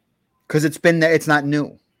 Because it's not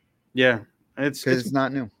new. Yeah, it's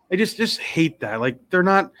not new. I just hate that. Like, they're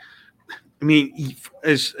not. I mean,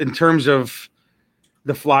 as in terms of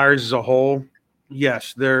the Flyers as a whole,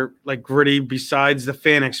 yes, they're like gritty. Besides the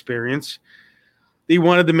fan experience, they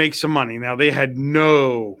wanted to make some money. Now they had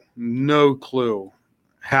no clue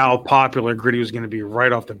how popular gritty was going to be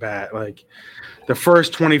right off the bat. Like the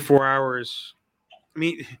first 24 hours. I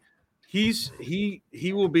mean, he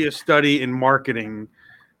will be a study in marketing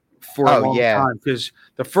for a long time, because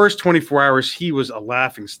the first 24 hours he was a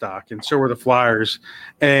laughing stock, and so were the Flyers,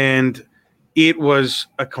 and it was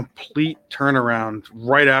a complete turnaround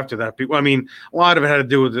right after that. I mean, a lot of it had to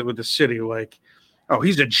do with the city, like, oh,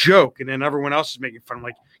 he's a joke, and then everyone else is making fun. I'm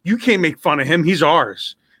like, you can't make fun of him; he's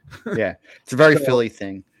ours. Yeah, it's a very Philly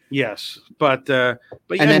thing. Yes, but and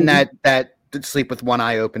yeah, then that sleep with one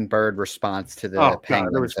eye open bird response to the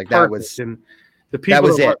Penguins, God, that was and the people that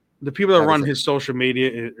was it. The people that run his social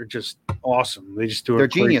media are just awesome. They just do a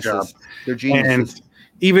great job. They're geniuses. And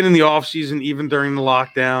even in the off season, even during the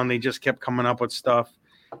lockdown, they just kept coming up with stuff.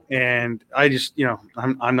 And I just,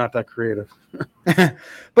 I'm not that creative.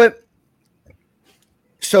 But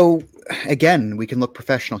so again, we can look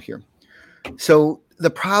professional here. So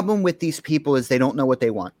the problem with these people is they don't know what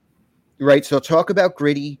they want, right? So talk about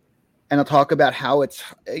gritty, and I'll talk about how it's,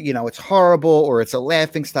 it's horrible, or it's a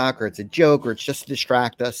laughing stock, or it's a joke, or it's just to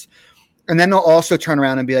distract us. And then they'll also turn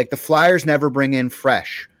around and be like, the Flyers never bring in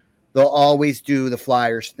fresh. They'll always do the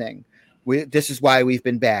Flyers thing. This is why we've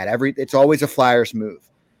been bad. It's always a Flyers move.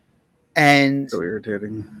 And so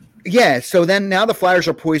irritating. Yeah. So then now the Flyers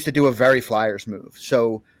are poised to do a very Flyers move.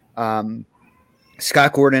 So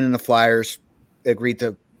Scott Gordon and the Flyers agreed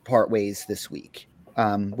to part ways this week,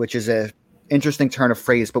 which is a interesting turn of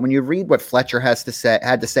phrase, but when you read what Fletcher had to say,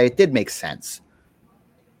 it did make sense,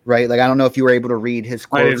 right? Like, I don't know if you were able to read his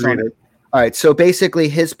quotes. I didn't read it. All right, so basically,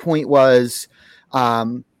 his point was,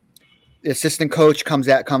 the assistant coach comes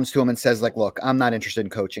to him and says, like, "Look, I'm not interested in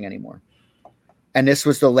coaching anymore," and this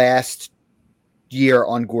was the last year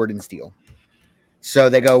on Gordon's deal. So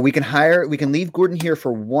they go, we can leave Gordon here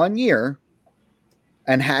for 1 year,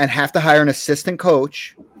 and have to hire an assistant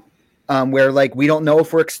coach. Where, like, we don't know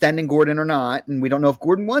if we're extending Gordon or not, and we don't know if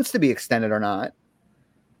Gordon wants to be extended or not.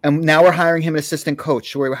 And now we're hiring him an assistant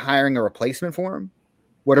coach. So we're hiring a replacement for him.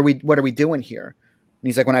 What are we doing here? And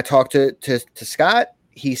he's like, when I talked to Scott,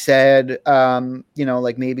 he said,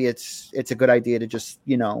 like, maybe it's a good idea to just,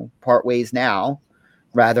 part ways now,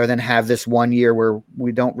 rather than have this 1 year where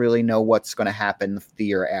we don't really know what's going to happen the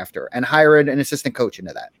year after, and hire an assistant coach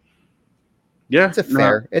into that. Yeah, it's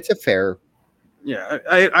a fair. Yeah,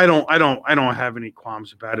 I don't have any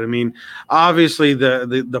qualms about it. I mean, obviously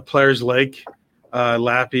the players like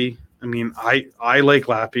Lappy. I mean, I like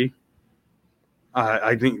Lappy.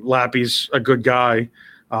 I think Lappy's a good guy.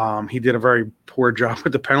 He did a very poor job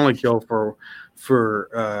with the penalty kill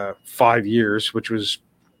for 5 years, which was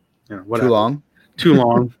whatever. Too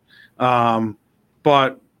long.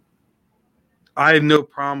 But I have no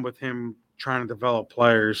problem with him trying to develop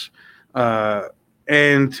players.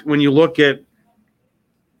 And when you look at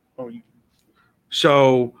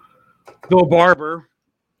so Bill Barber,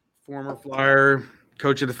 former Flyer,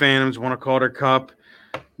 coach of the Phantoms, won a Calder Cup,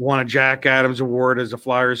 won a Jack Adams Award as a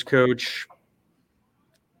Flyers coach,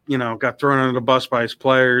 got thrown under the bus by his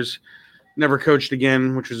players, never coached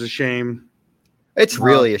again, which was a shame. It's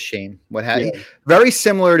really a shame what happened. Yeah. Very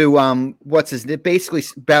similar to basically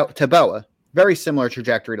to Boa. Very similar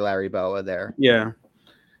trajectory to Larry Boa there. Yeah.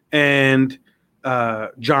 And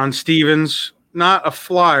John Stevens, not a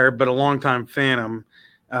Flyer, but a longtime Phantom,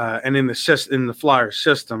 and in the Flyer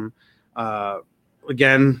system,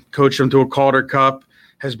 again, coached him to a Calder Cup,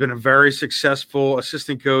 has been a very successful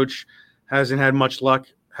assistant coach, hasn't had much luck,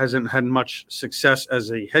 hasn't had much success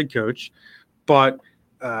as a head coach, but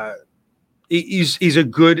he's a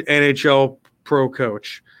good NHL pro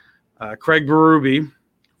coach. Craig Berube,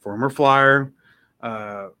 former Flyer,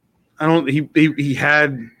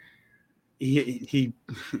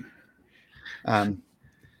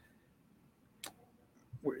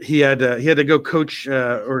 he had to go coach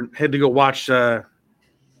or had to go watch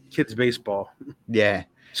kids baseball. Yeah.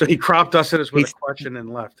 So he cropped us at us with a question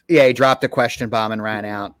and left. Yeah, he dropped a question bomb and ran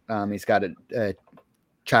out. He's got a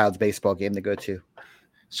child's baseball game to go to.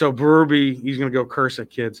 So Berube, he's going to go curse at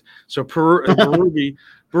kids. So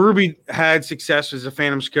Berube had success as a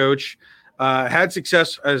Phantoms coach, had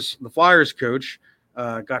success as the Flyers coach,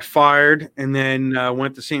 got fired, and then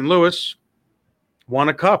went to St. Louis, won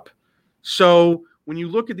a cup. So when you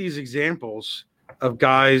look at these examples of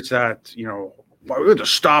guys that, we have to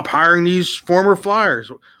stop hiring these former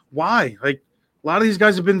Flyers. Why? Like, a lot of these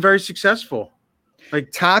guys have been very successful.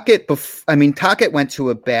 Like Tocchet, Tocchet went to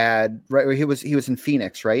a bad, right? He was in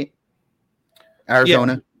Phoenix, right?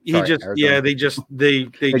 Arizona. Arizona. They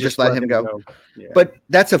just let him go. Yeah. But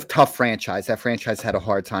that's a tough franchise. That franchise had a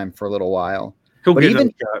hard time for a little while. He'll get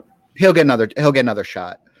another shot. He'll get another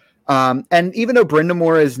shot. And even though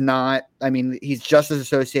Brind'Amour is not, I mean, he's just as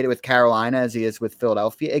associated with Carolina as he is with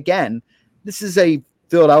Philadelphia. Again, this is a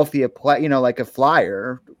Philadelphia play, like a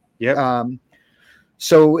Flyer. Yep.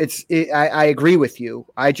 So I agree with you.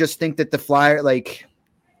 I just think that the Flyer,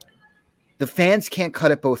 the fans can't cut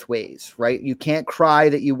it both ways, right? You can't cry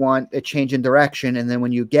that you want a change in direction, and then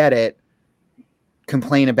when you get it,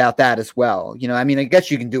 complain about that as well. I mean, I guess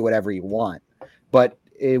you can do whatever you want, but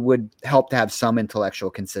it would help to have some intellectual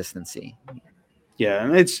consistency. Yeah,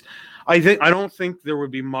 and I don't think there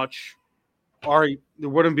would be much. There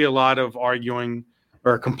wouldn't be a lot of arguing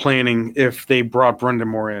or complaining if they brought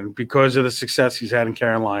Brind'Amour in because of the success he's had in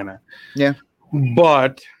Carolina. Yeah,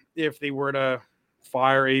 but if they were to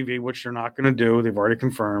fire AV, which they're not going to do, they've already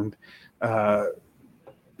confirmed.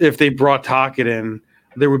 If they brought Tocchet in,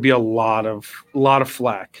 there would be a lot of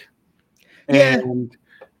flack. Yeah.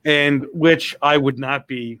 And which I would not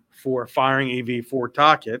be for firing AV for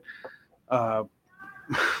Tocchet.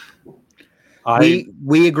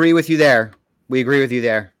 We agree with you there.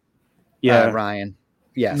 Yeah, Ryan.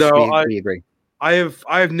 Yes, no, we agree. I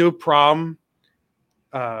have no problem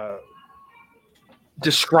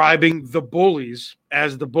describing the bullies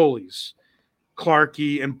as the bullies,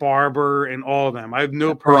 Clarkey and Barber and all of them. I have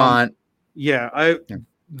no problem. Yeah,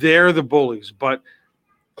 they're the bullies, but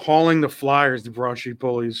calling the Flyers the Broad Street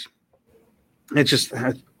Bullies, it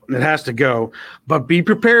has to go. But be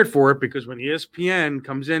prepared for it, because when ESPN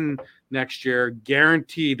comes in next year,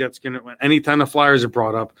 guaranteed that's going to, anytime the Flyers are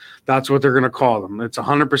brought up, that's what they're going to call them. It's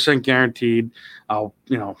 100% guaranteed. I'll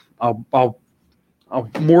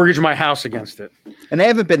mortgage my house against it. And they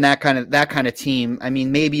haven't been that kind of team. I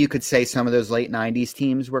mean, maybe you could say some of those late 90s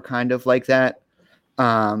teams were kind of like that.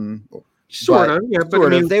 Sort of. I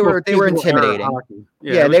mean, they were intimidating.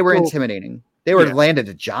 Yeah, they were intimidating. They were landed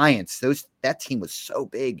to Giants. That team was so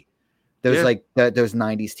big. Those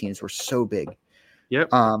 90s teams were so big.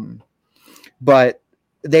 Yep. But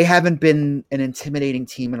they haven't been an intimidating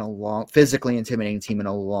team physically intimidating team in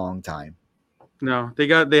a long time. No, they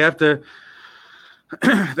have to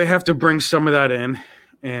they have to bring some of that in,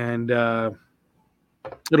 and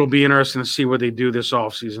it'll be interesting to see what they do this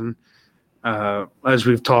offseason. As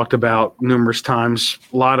we've talked about numerous times,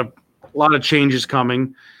 a lot of changes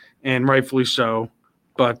coming, and rightfully so.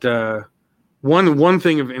 But one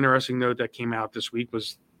thing of interesting note that came out this week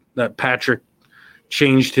was that Patrick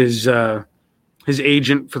changed his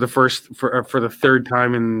agent for the third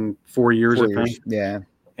time in 4 years, I think. Yeah,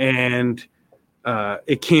 and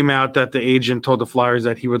it came out that the agent told the Flyers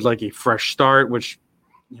that he would like a fresh start, which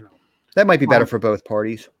that might be better for both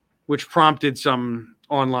parties. Which prompted some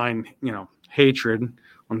online, hatred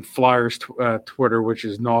on Flyers Twitter, which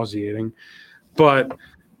is nauseating. But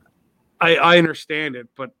I understand it,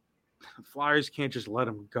 but Flyers can't just let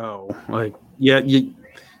him go. You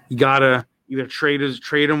gotta either trade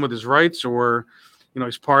him with his rights, or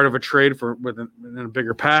he's part of a trade within a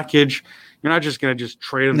bigger package. You're not just gonna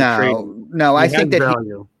trade him. No, I think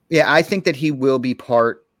that I think that he will be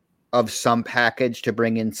part of some package to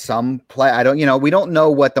bring in some play. We don't know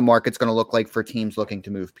what the market's going to look like for teams looking to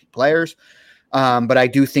move players. But I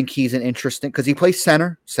do think he's an interesting, because he plays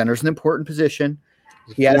center. Center's an important position.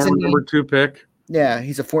 He has a number 2 pick. Yeah,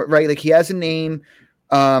 he's right. He has a name.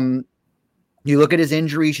 You look at his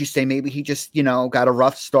injuries, you say maybe he just, got a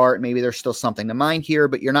rough start. Maybe there's still something to mind here,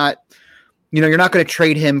 but you're not going to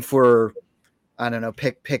trade him for, I don't know,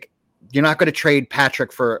 pick. You're not going to trade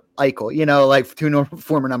Patrick for Eichel, two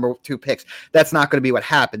former number 2 picks. That's not going to be what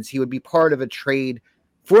happens. He would be part of a trade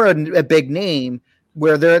for a big name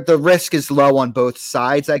where the risk is low on both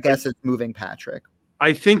sides, I guess, is moving Patrick.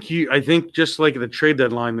 I think just like the trade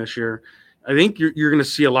deadline this year, I think you're going to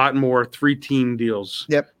see a lot more 3-team deals.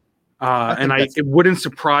 Yep. It wouldn't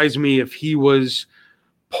surprise me if he was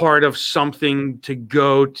part of something to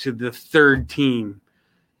go to the 3rd team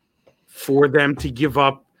for them to give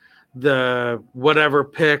up the whatever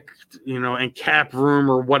pick, and cap room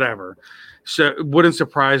or whatever. So it wouldn't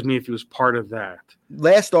surprise me if he was part of that.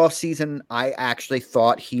 Last offseason, I actually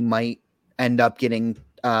thought he might end up getting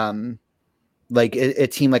a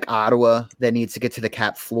team like Ottawa that needs to get to the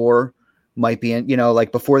cap floor might be in,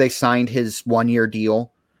 before they signed his 1-year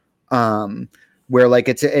deal, where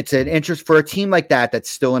it's an interest for a team like that that's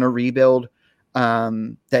still in a rebuild.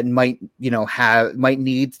 That might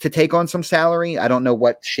need to take on some salary. I don't know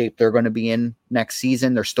what shape they're going to be in next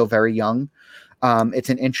season. They're still very young. It's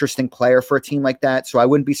an interesting player for a team like that. So I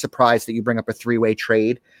wouldn't be surprised that you bring up a 3-way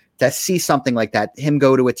trade to see something like that, him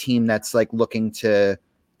go to a team that's looking to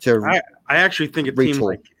I actually think a team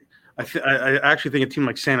retool. I actually think a team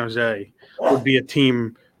like San Jose would be a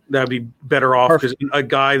team that would be better off because a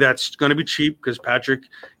guy that's going to be cheap because Patrick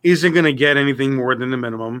isn't going to get anything more than the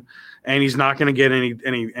minimum, and he's not going to get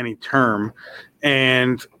any term,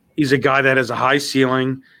 and he's a guy that has a high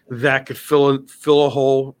ceiling that could fill a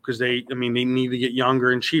hole because they need to get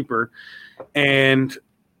younger and cheaper, and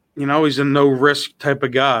he's a no risk type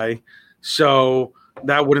of guy, so.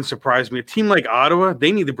 That wouldn't surprise me. A team like Ottawa,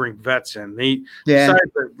 they need to bring vets in. Besides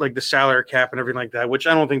the salary cap and everything like that, which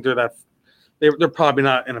I don't think they're probably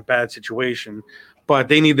not in a bad situation, but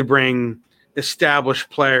they need to bring established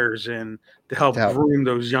players in to help groom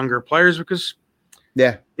those younger players because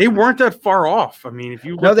they weren't that far off. I mean, if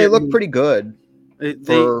you they look pretty good.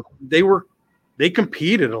 They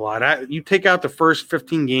competed a lot. You take out the first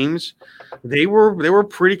 15 games, they were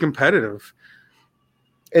pretty competitive.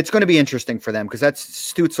 It's going to be interesting for them because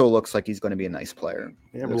Stützle looks like he's going to be a nice player.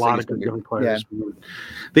 They have a lot of good young players. Yeah.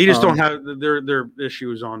 They just don't have their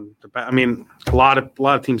issues on the back. I mean, a lot of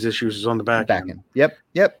teams' issues is on the back end. Yep.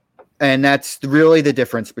 And that's really the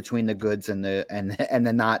difference between the goods and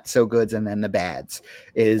the not so goods and then the bads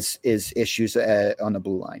is issues on the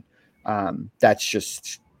blue line. That's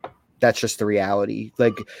just the reality.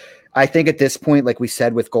 Like I think at this point, like we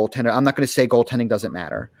said with goaltender, I'm not going to say goaltending doesn't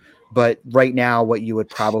matter. But right now, what you would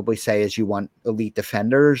probably say is you want elite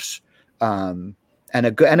defenders and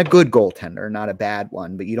a good goaltender, not a bad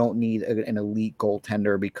one. But you don't need an elite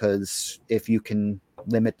goaltender because if you can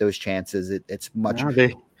limit those chances, it's much.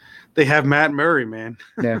 They have Matt Murray, man.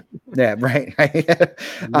 yeah, right.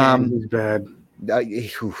 He's bad.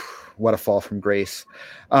 What a fall from grace.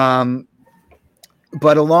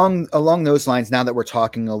 But along those lines, now that we're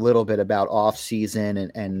talking a little bit about off season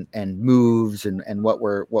and moves and what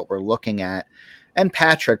we're looking at, and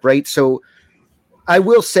Patrick, right? So I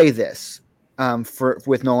will say this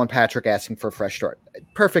with Nolan Patrick asking for a fresh start,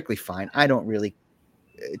 perfectly fine. I don't really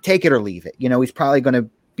take it or leave it. He's probably going to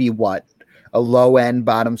be a low end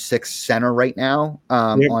bottom six center right now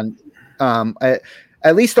on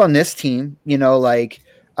at least on this team.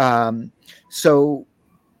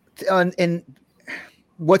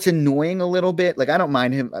 What's annoying a little bit, like I don't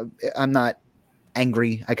mind him. I'm not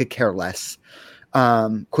angry. I could care less.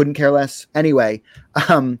 Couldn't care less. Anyway,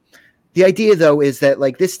 the idea though is that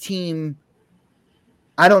like this team,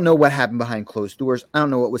 I don't know what happened behind closed doors. I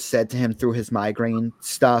don't know what was said to him through his migraine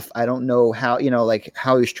stuff. I don't know how,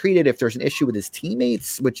 how he was treated, if there's an issue with his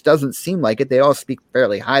teammates, which doesn't seem like it. They all speak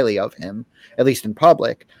fairly highly of him, at least in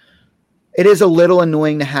public. It is a little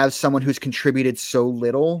annoying to have someone who's contributed so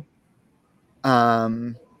little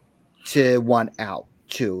to want out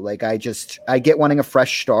too. Like I get wanting a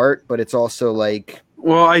fresh start, but it's also like,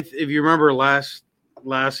 well, if you remember last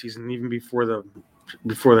season, even before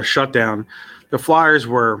the shutdown, the Flyers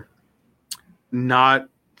were not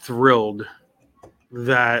thrilled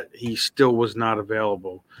that he still was not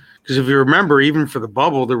available. Because if you remember, even for the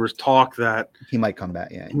bubble, there was talk that he might come back.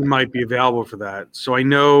 Yeah, he might be available for that. So I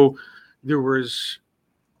know there was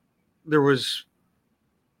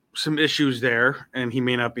some issues there, and he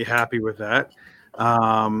may not be happy with that.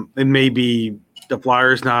 And maybe the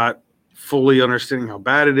Flyers not fully understanding how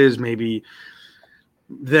bad it is. Maybe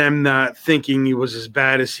them not thinking he was as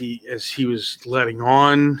bad as he was letting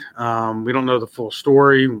on. We don't know the full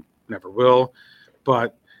story, never will,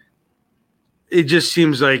 but it just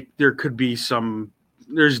seems like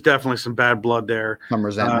there's definitely some bad blood there, some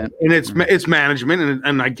resentment, and it's management,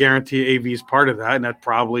 and I guarantee AV is part of that, and that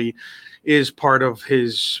probably is part of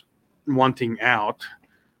his wanting out.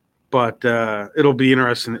 But it'll be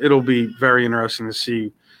interesting. It'll be very interesting to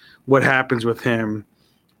see what happens with him.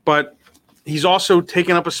 But he's also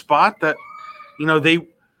taken up a spot that,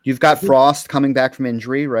 you've got Frost coming back from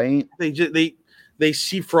injury, right? They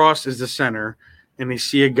see Frost as the center, and they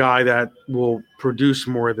see a guy that will produce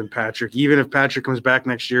more than Patrick. Even if Patrick comes back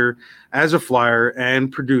next year as a Flyer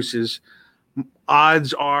and produces,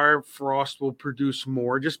 odds are Frost will produce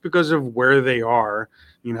more just because of where they are.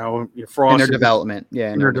 Frost in their development.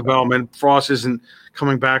 Yeah, in their development. Frost isn't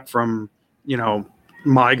coming back from,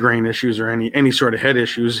 migraine issues or any sort of head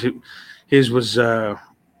issues. His was a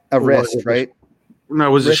wrist, right? No,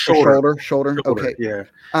 it was wrist a shoulder. Okay. Yeah.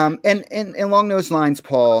 And along those lines,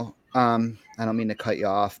 Paul, I don't mean to cut you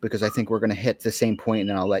off because I think we're going to hit the same point, and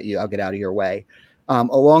then I'll get out of your way.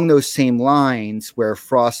 Along those same lines where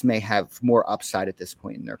Frost may have more upside at this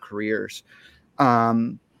point in their careers.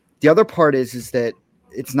 The other part is that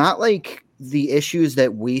it's not like the issues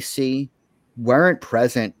that we see weren't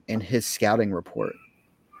present in his scouting report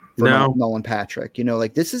for Nolan Patrick.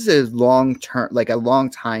 This is a long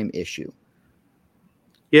time issue.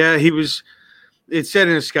 Yeah, he was it said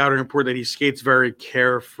in a scouting report that he skates very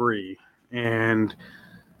carefree, and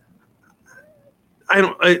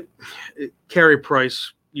Carey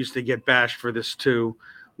Price used to get bashed for this too,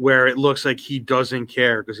 where it looks like he doesn't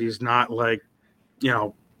care because he's not like,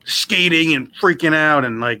 skating and freaking out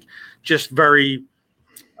and like just very,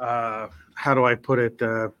 how do I put it?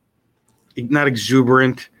 Not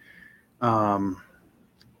exuberant,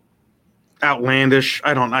 outlandish.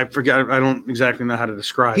 I don't exactly know how to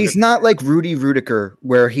describe He's it. not like Rudy Rudiger,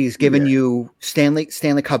 where he's giving you Stanley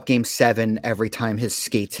Cup Game 7 every time his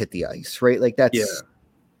skates hit the ice, right? Like that's.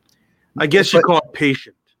 I guess you call it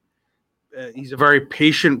patient. He's a very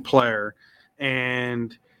patient player,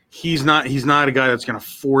 and he's not a guy that's going to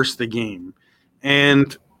force the game.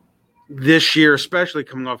 And this year, especially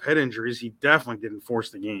coming off head injuries, he definitely didn't force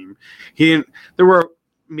the game. He didn't. There were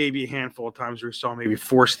maybe a handful of times where we saw maybe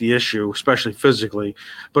force the issue, especially physically,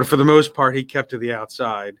 but for the most part, he kept to the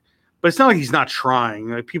outside. But it's not like he's not trying.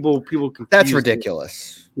 Like people That's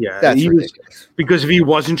ridiculous. Yeah, that's ridiculous. Because if he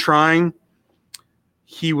wasn't trying,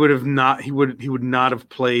 he would not have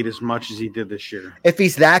played as much as he did this year. If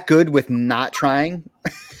he's that good with not trying,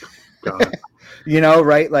 God.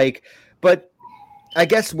 Right? Like, but I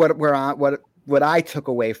guess what I took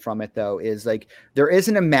away from it though is like there is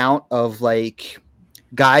an amount of like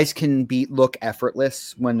guys can look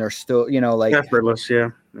effortless when they're still, like effortless, yeah.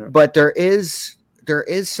 But there is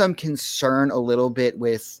some concern a little bit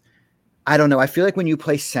with, I don't know. I feel like when you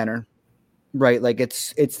play center, right? Like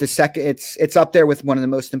it's the second, it's up there with one of the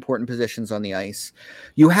most important positions on the ice.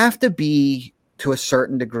 You have to be to a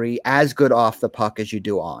certain degree as good off the puck as you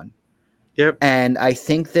do on. Yep. And I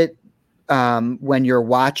think that when you're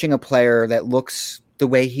watching a player that looks the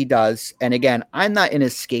way he does, and again, I'm not in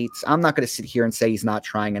his skates. I'm not going to sit here and say he's not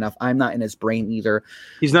trying enough. I'm not in his brain either.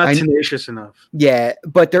 He's not tenacious enough. Yeah,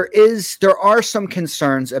 but there are some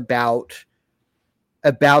concerns about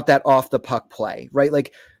that off the puck play, right?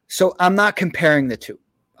 Like, so I'm not comparing the two.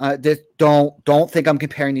 Don't think I'm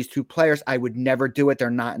comparing these two players. I would never do it. They're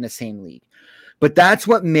not in the same league. But that's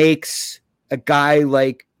what makes a guy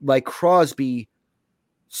like Crosby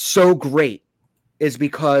so great, is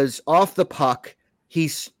because off the puck,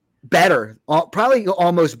 he's better, probably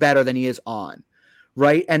almost better than he is on,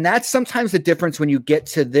 right? And that's sometimes the difference when you get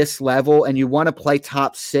to this level and you want to play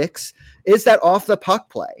top six, is that off the puck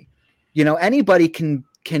play. Anybody can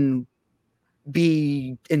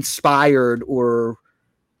be inspired or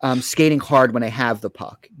skating hard when they have the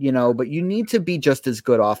puck, but you need to be just as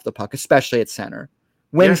good off the puck, especially at center.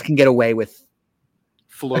 Wings can get away with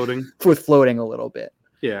floating, floating a little bit.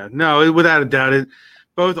 Yeah, no, without a doubt,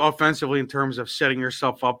 both offensively in terms of setting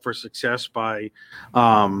yourself up for success by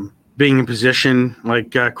being in position,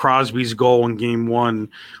 like Crosby's goal in Game 1,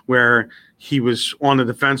 where he was on the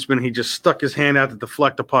defenseman, he just stuck his hand out to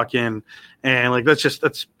deflect the puck in, and like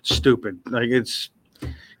that's stupid. Like it's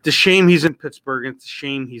a shame he's in Pittsburgh. It's a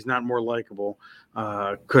shame he's not more likable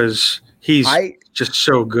because he's just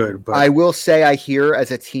so good. But I will say, I hear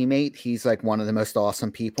as a teammate, he's like one of the most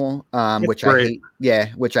awesome people, which I hate. Yeah,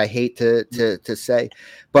 which I hate to say,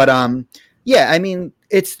 but I mean,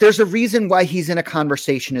 there's a reason why he's in a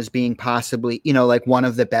conversation as being possibly, like one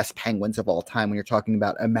of the best Penguins of all time when you're talking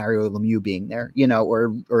about a Mario Lemieux being there, or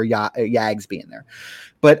Yags being there.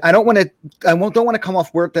 But I don't want to come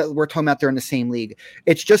off word that we're talking about they're in the same league.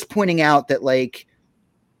 It's just pointing out that like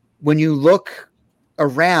when you look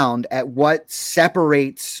around at what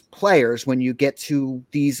separates players when you get to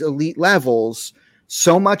these elite levels,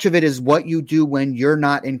 so much of it is what you do when you're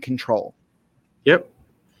not in control. Yep.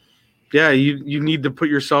 Yeah, you need to put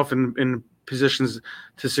yourself in positions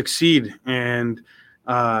to succeed. And,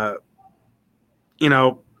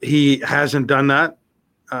 he hasn't done that.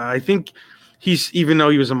 I think even though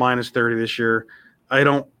he was a -30 this year, I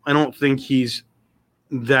don't think he's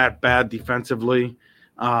that bad defensively.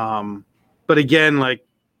 But again, like,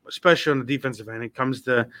 especially on the defensive end, it comes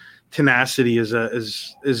to tenacity is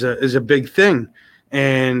a big thing.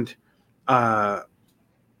 And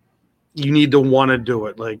you need to want to do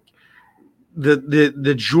it. Like,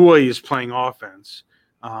 the joy is playing offense,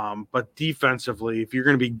 but defensively, if you're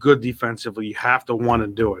going to be good defensively, you have to want to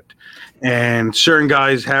do it. And certain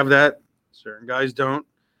guys have that, certain guys don't.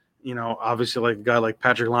 Obviously, like a guy like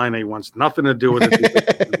Patrick Laine wants nothing to do with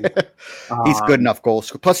it. He's good enough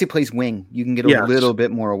goals. Plus, he plays wing. You can get a little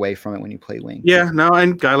bit more away from it when you play wing. Yeah, no,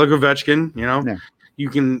 and guy like Ovechkin, you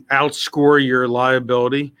can outscore your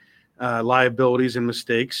liabilities and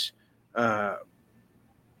mistakes.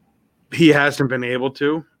 He hasn't been able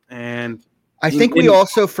to, and I think we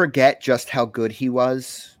also forget just how good he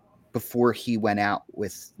was before he went out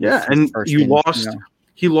with. And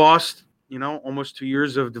he lost, almost 2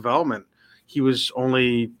 years of development. he was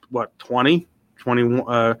only 20,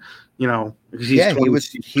 21. Because he's Yeah, 20, he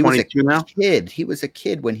was a 22 now. kid. He was a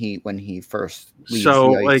kid when he first leaves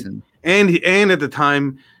So the ice. and at the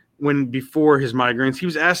time before his migraines, he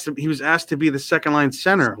was asked to be the second line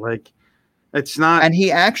center. Like, it's not. And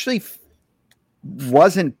he actually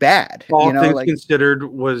wasn't bad. All things considered,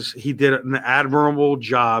 he did an admirable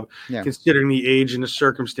job considering the age and the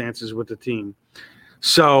circumstances with the team.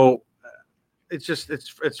 So it's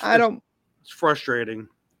frustrating.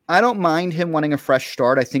 I don't mind him wanting a fresh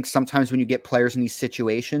start. I think sometimes when you get players in these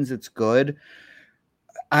situations, it's good.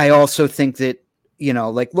 I also think that,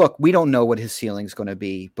 look, we don't know what his ceiling is going to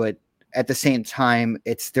be, but at the same time,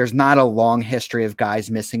 there's not a long history of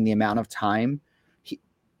guys missing the amount of time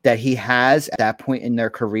that he has at that point in their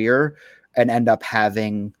career and end up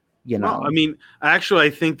having, Well, I mean, actually, I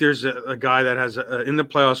think there's a guy that has in the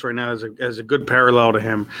playoffs right now has a good parallel to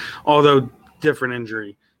him, although different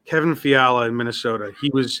injury. Kevin Fiala in Minnesota. He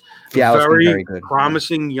was very good,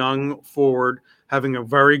 promising young forward, having a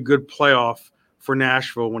very good playoff for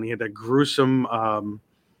Nashville when he had that gruesome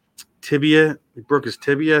tibia. He broke his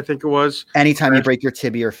tibia, I think it was. Anytime you break your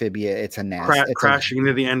tibia or fibia, it's a nasty. Crashing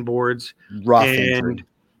into the end boards. Rough injury.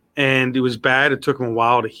 And it was bad. It took him a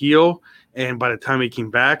while to heal. And by the time he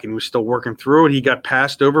came back and he was still working through it, he got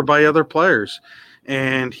passed over by other players.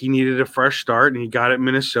 And he needed a fresh start, and he got it in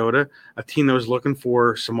Minnesota, a team that was looking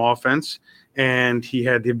for some offense. And he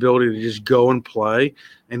had the ability to just go and play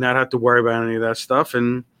and not have to worry about any of that stuff.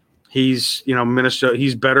 And he's, Minnesota,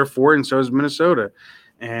 he's better for it, and so is Minnesota.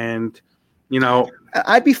 And,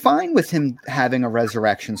 I'd be fine with him having a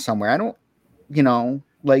resurrection somewhere. I don't,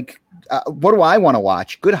 what do I want to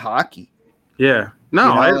watch? Good hockey. Yeah.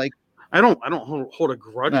 No, I don't hold a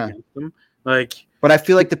grudge against him. But I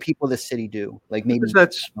feel like the people of the city do. Like, maybe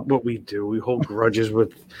that's what we do. We hold grudges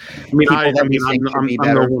with. I'm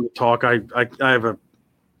no one to talk. I have a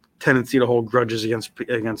tendency to hold grudges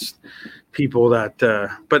against people that.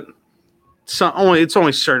 But it's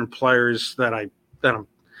only certain players that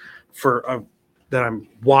I'm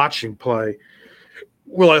watching play.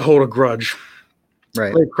 Will I hold a grudge?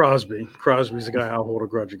 Right. Like Crosby. Crosby's the guy I'll hold a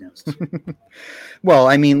grudge against. Well,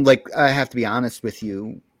 I mean, I have to be honest with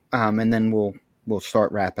you, and then we'll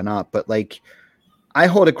start wrapping up. But I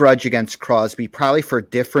hold a grudge against Crosby, probably for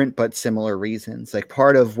different but similar reasons.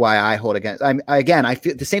 Part of why I hold against, I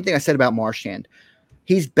feel the same thing I said about Marchand.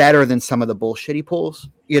 He's better than some of the bullshit he pulls.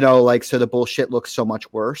 So the bullshit looks so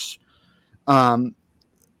much worse. On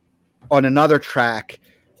another track,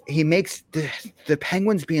 he makes the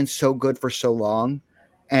Penguins being so good for so long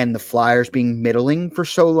and the Flyers being middling for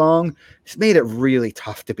so long, it's made it really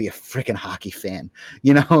tough to be a freaking hockey fan.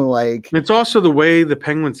 It's also the way the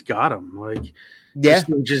Penguins got him.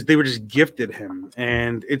 They were just gifted him,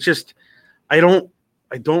 and it's just I don't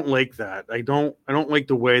like that. I don't like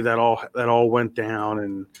the way that all went down,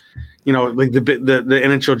 and the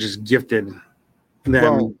NHL just gifted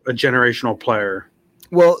them a generational player.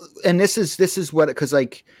 Well, and this is what, because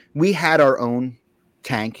we had our own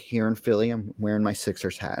tank here in Philly. I'm wearing my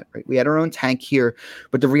Sixers hat, right? We had our own tank here,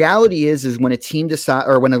 but the reality is when a team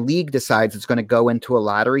when a league decides it's going to go into a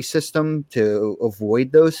lottery system to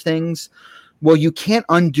avoid those things, well, you can't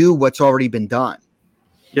undo what's already been done,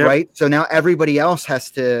 right? So now everybody else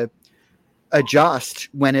has to adjust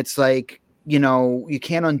when it's you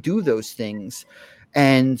can't undo those things,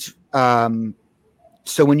 and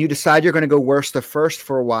so when you decide you're going to go worst to first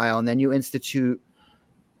for a while, and then you institute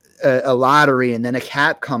a lottery, and then a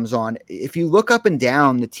cap comes on. If you look up and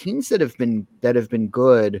down, the teams that have been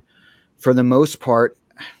good for the most part,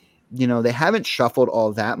 they haven't shuffled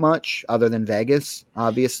all that much, other than Vegas.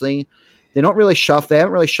 Obviously, they haven't really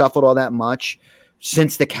shuffled all that much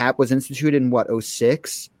since the cap was instituted in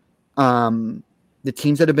 2006. The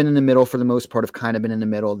teams that have been in the middle for the most part have kind of been in the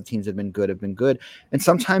middle. The teams that have been good, and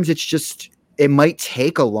sometimes it might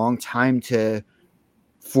take a long time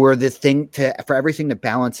for everything to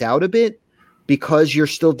balance out a bit, because you're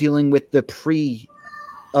still dealing with the pre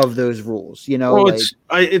of those rules, Well,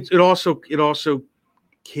 it also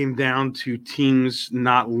came down to teams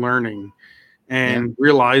not learning and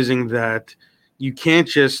realizing that you can't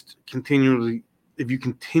just continuously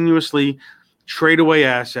trade away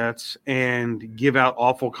assets and give out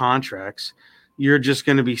awful contracts, you're just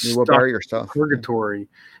going to be stuck in purgatory.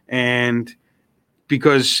 And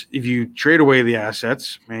because if you trade away the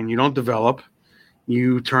assets and you don't develop,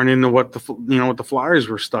 you turn into what the Flyers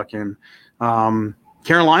were stuck in.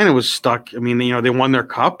 Carolina was stuck. I mean, they won their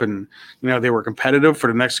cup, and they were competitive for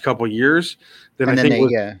the next couple of years. They made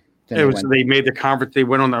the conference. They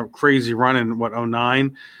went on a crazy run in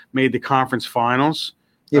 2009, made the conference finals,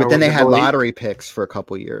 Yeah, but then was they it had 08? lottery picks for a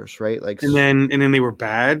couple years, right? Like, And then they were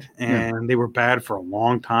bad, and they were bad for a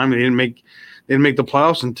long time. They didn't make the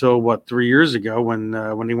playoffs until 3 years ago when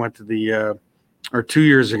they went to the or 2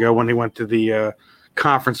 years ago when they went to the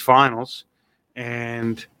conference finals,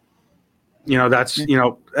 and that's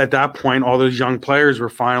at that point all those young players were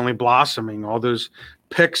finally blossoming. All those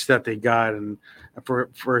picks that they got, and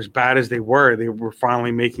for as bad as they were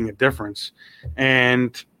finally making a difference.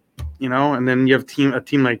 And and then you have a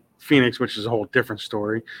team like Phoenix, which is a whole different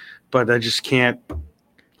story, but I just can't figure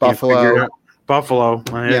it Buffalo, out. Buffalo,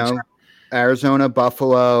 Arizona,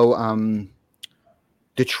 Buffalo,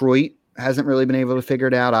 Detroit hasn't really been able to figure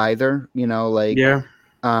it out either. There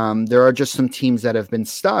are just some teams that have been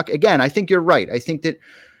stuck. Again, I think you're right. I think that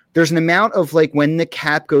there's an amount of when the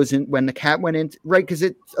cap went in, right? Because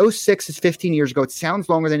 06 is 15 years ago. It sounds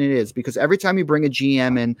longer than it is because every time you bring a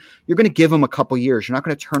GM in, you're going to give them a couple years. You're not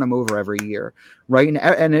going to turn them over every year, right?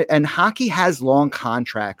 And hockey has long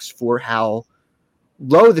contracts for how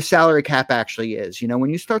low the salary cap actually is. When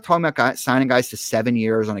you start talking about signing guys to 7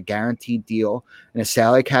 years on a guaranteed deal in a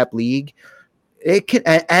salary cap league, it can,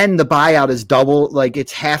 and the buyout is double,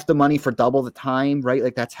 it's half the money for double the time,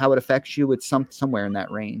 right? That's how it affects you. It's somewhere in that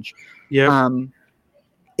range. Yeah.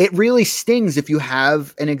 It really stings if you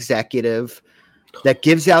have an executive that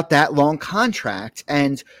gives out that long contract.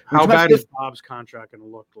 And how bad is Bob's contract going to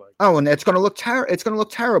look like? Oh, and it's going to look it's going to look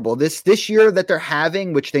terrible. This year that they're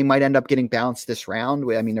having, which they might end up getting bounced this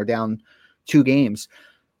round. I mean, they're down 2 games.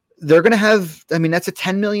 They're going to have, that's a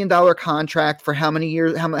 $10 million contract for how many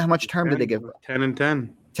years? How much term did they give? 10 and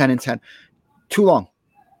 10. 10 and 10. Too long.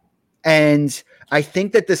 And I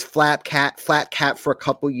think that this flat cap for a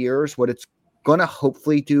couple years, what it's going to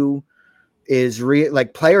hopefully do is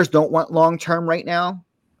players don't want long-term right now.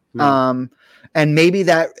 No. And maybe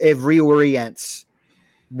that it reorients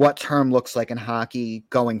what term looks like in hockey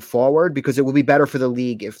going forward, because it will be better for the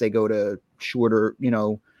league if they go to shorter,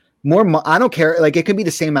 more. I don't care. It could be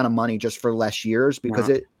the same amount of money just for less years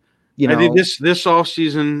because I think this off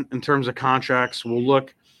season in terms of contracts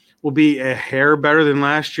will be a hair better than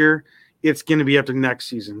last year. It's going to be up to next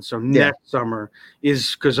season. So next summer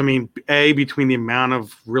is because between the amount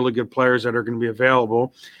of really good players that are going to be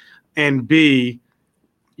available, and B,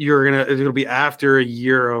 it'll be after a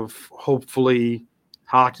year of hopefully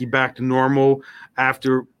hockey back to normal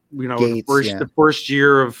after Gates, the first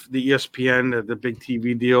year of the ESPN, the big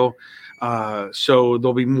TV deal. So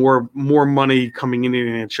there'll be more money coming into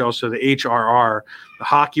the NHL. So the HRR, the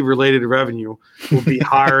hockey related revenue, will be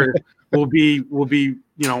higher. will be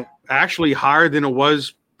actually higher than it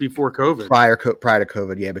was before COVID. Prior to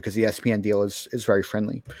COVID, yeah, because the ESPN deal is very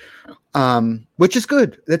friendly, which is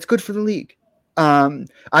good. That's good for the league.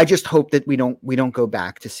 I just hope that we don't go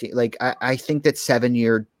back to see, I think that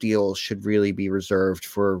 7-year deals should really be reserved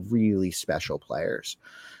for really special players.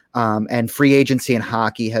 And free agency in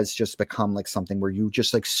hockey has just become something where you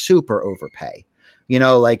just super overpay,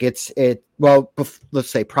 let's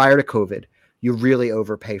say prior to COVID, you really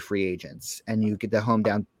overpay free agents and you get the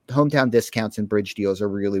hometown discounts and bridge deals are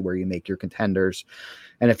really where you make your contenders.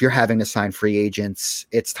 And if you're having to sign free agents,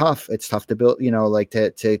 it's tough. It's tough to build,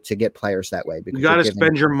 to get players that way. Because you got to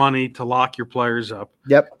spend your money to lock your players up.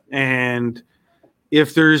 Yep. And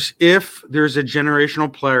if there's a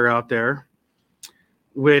generational player out there,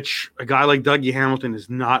 which a guy like Dougie Hamilton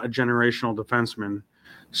is not a generational defenseman.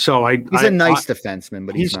 So he's a nice defenseman,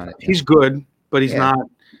 but he's not. He's good, but he's not.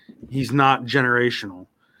 He's not generational.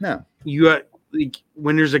 No. You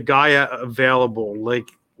when there's a guy available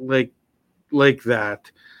like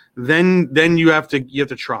that, then you have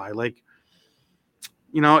to try.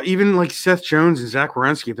 Even like Seth Jones and Zach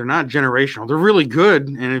Werenski, they're not generational. They're really good,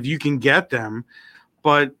 and if you can get them,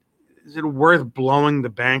 but is it worth blowing the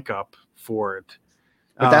bank up for it?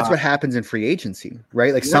 But that's what happens in free agency,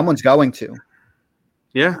 right? Someone's going to.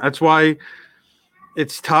 Yeah, that's why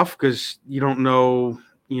it's tough because you don't know.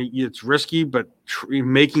 It's risky, but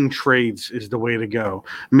making trades is the way to go.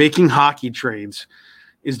 Making hockey trades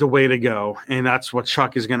is the way to go, and that's what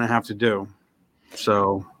Chuck is going to have to do.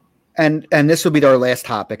 So, and this will be our last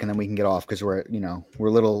topic, and then we can get off because we're a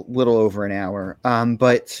little over an hour.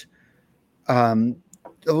 But a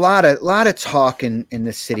lot of talk in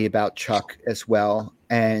this city about Chuck as well,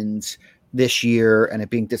 and this year and it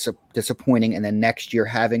being disappointing, and then next year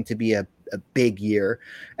having to be a big year.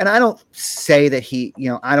 And I don't say that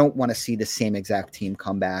I don't want to see the same exact team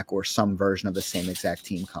come back or some version of the same exact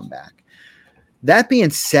team come back. That being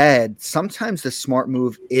said, sometimes the smart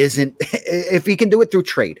move isn't, if he can do it through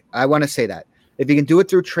trade, I want to say that. If you can do it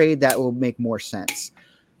through trade, that will make more sense.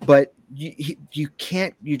 But you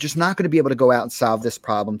can't, you're just not going to be able to go out and solve this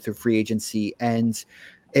problem through free agency. And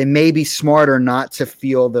it may be smarter not to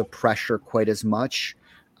feel the pressure quite as much,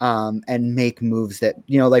 and make moves that,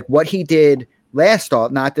 like what he did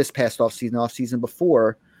not this past off season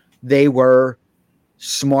before, they were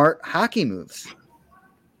smart hockey moves.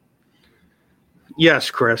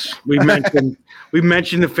 Yes, Chris. We mentioned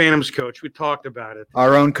the Phantoms coach. We talked about it.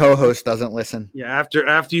 Our own co-host doesn't listen. Yeah,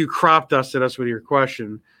 after you crop dusted us with your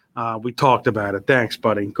question, we talked about it. Thanks,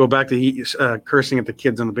 buddy. Go back to cursing at the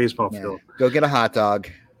kids on the baseball field. Go get a hot dog.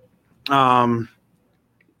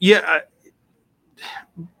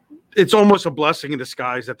 It's almost a blessing in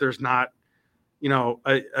disguise that there's not,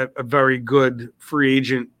 a very good free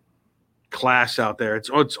agent class out there. It's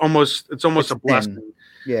almost a blessing. Thin.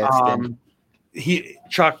 Yeah, it's thin.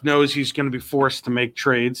 Chuck knows he's going to be forced to make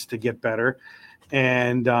trades to get better,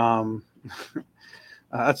 and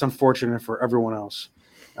that's unfortunate for everyone else.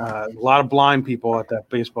 A lot of blind people at that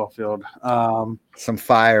baseball field. Some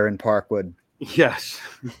fire in Parkwood. Yes,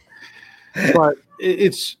 but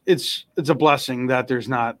it's a blessing that there's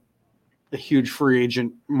not a huge free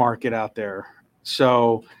agent market out there.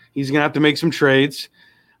 So he's going to have to make some trades.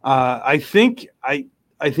 I think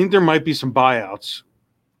there might be some buyouts.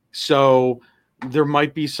 So there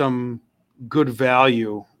might be some good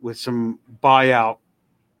value with some buyout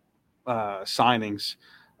signings.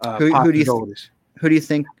 Who do you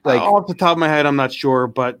think? Like, off the top of my head, I'm not sure,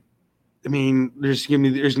 but I mean, there's gonna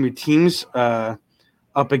be teams up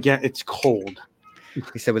again. It's cold.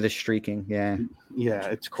 He said with the streaking, yeah,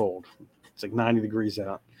 it's cold. It's like 90 degrees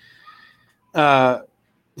out. There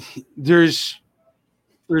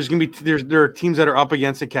are teams that are up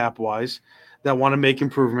against it cap wise that want to make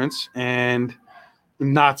improvements, and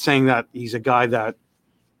I'm not saying that he's a guy that's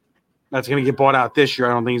going to get bought out this year.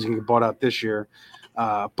 I don't think he's going to get bought out this year.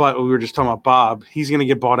 But we were just talking about Bob. He's going to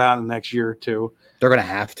get bought out in the next year or two. They're going to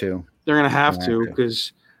have to.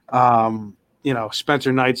 Because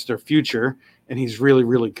Spencer Knight's their future, and he's really,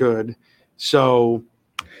 really good. So,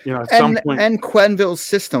 at some point, and Quenneville's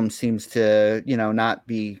system seems to, not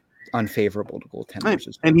be unfavorable to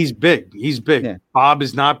goaltenders. And he's big. Yeah. Bob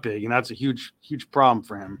is not big, and that's a huge, huge problem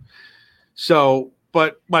for him. So,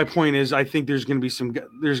 but my point is, I think there's going to be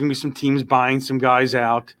some teams buying some guys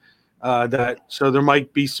out. So there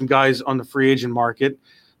might be some guys on the free agent market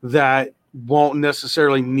that won't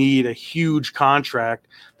necessarily need a huge contract,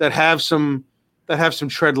 that have some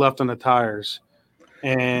tread left on the tires.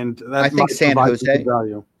 And that I think San Jose,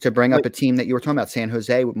 value. To bring up a team that you were talking about, San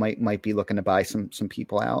Jose might be looking to buy some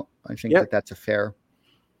people out. I think that's a fair.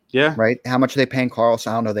 Yeah. Right. How much are they paying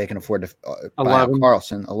Carlson? I don't know. They can afford to buy out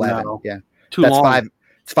Carlson. 11. No. Yeah. Too long. $5.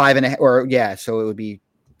 It's 5.5, or yeah. So it would be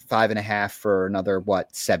 5.5 for another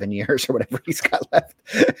 7 years or whatever he's got left.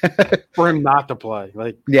 For him not to play,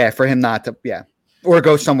 for him not to, or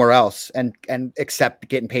go somewhere else and accept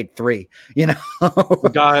getting paid $3. A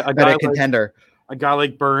guy contender. A guy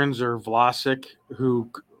like Burns or Vlasic,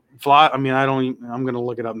 I'm going to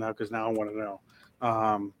look it up now because now I want to know.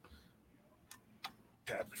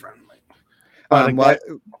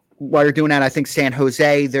 While you're doing that, I think San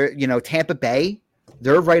Jose, they're, Tampa Bay,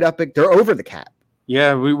 they're right up, they're over the cap.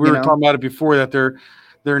 Yeah, we were talking about it before that they're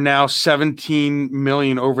now $17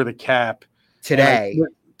 million over the cap today,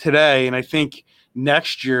 and I think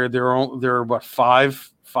next year they're what,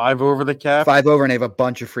 five over the cap, 5 over, and they have a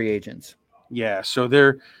bunch of free agents. Yeah, so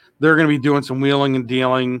they're going to be doing some wheeling and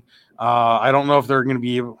dealing. I don't know if they're going to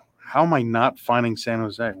be able. How am I not finding San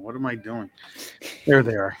Jose? What am I doing? There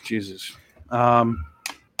they are. Jesus.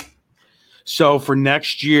 So for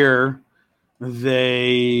next year,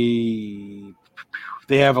 they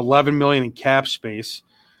have $11 million in cap space,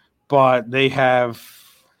 but they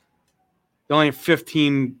only have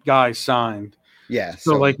 15 guys signed. Yeah.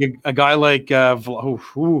 So like a guy like Vlasic.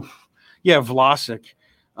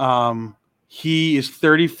 He is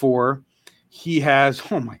 34. He has,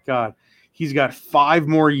 oh my God, he's got 5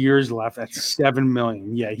 more years left at $7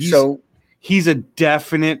 million. Yeah, he's a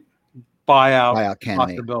definite buyout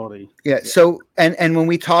possibility. Yeah. So and when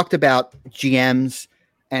we talked about GMs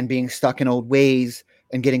and being stuck in old ways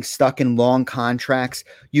and getting stuck in long contracts,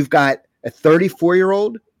 you've got a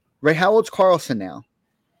 34-year-old, right? How old's Carlson now?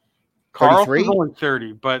 Carlson's only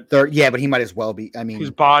 30, but but he might as well be. I mean,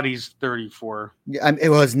 his body's 34. It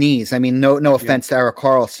was his knees. I mean, no offense to Erik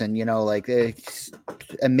Karlsson, it's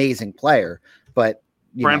amazing player, but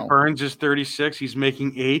Brent Burns is 36. He's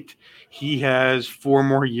making 8. He has 4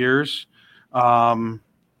 more years. So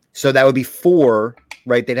that would be 4,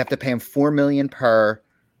 right? They'd have to pay him $4 million per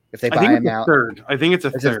if they buy him out. Third. I think it's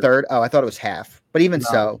a third. Oh, I thought it was half, but even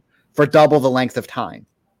so, for double the length of time.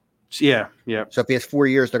 Yeah. So if he has 4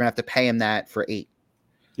 years, they're gonna have to pay him that for 8.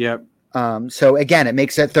 Yep. So again, it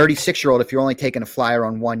makes that 36-year-old if you're only taking a flyer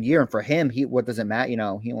on 1 year, and for him, what does it matter?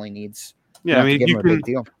 He only needs. Yeah, I mean,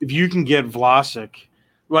 if you can get Vlasic,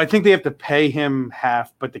 well, I think they have to pay him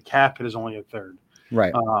half, but the cap hit is only a third.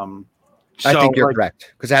 Right. So, I think you're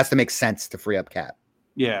correct because it has to make sense to free up cap.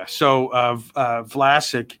 Yeah. So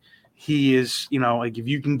Vlasic, he is, like if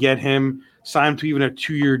you can get him signed to even a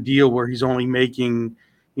 2-year deal where he's only making,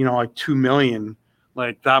 like $2 million,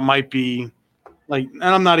 like that might be like, and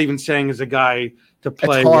I'm not even saying as a guy to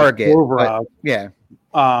play target, with yeah.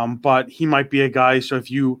 But he might be a guy. So if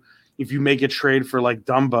you make a trade for like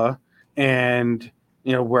Dumba and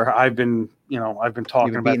where I've been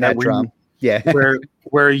talking about that drum.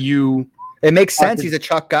 where you it makes sense. He's a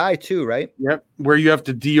Chuck guy too, right? Yep. Where you have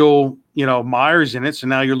to deal, Myers in it. So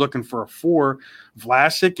now you're looking for a 4.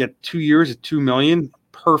 Vlasic at 2 years at $2 million.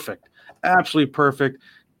 Perfect. Absolutely perfect.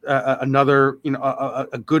 Another,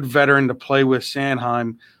 a good veteran to play with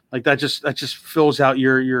Sanheim. Like that just fills out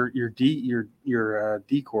your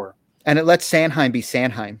decor. And it lets Sanheim be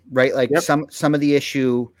Sanheim, right? Like some of the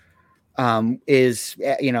issue is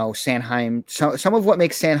Sanheim. Some of what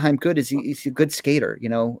makes Sanheim good is he's a good skater,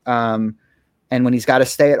 and when he's got to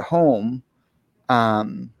stay at home,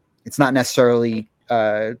 it's not necessarily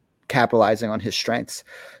capitalizing on his strengths.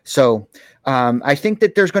 So I think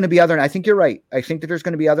that there's going to be I think you're right. I think that there's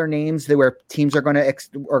going to be other names where teams are going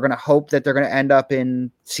to hope that they're going to end up in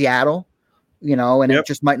Seattle, and it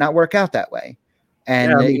just might not work out that way.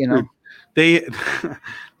 And they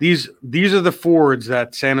these are the forwards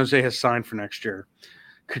that San Jose has signed for next year: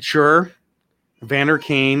 Couture, Vander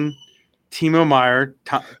Kane, Timo Meier,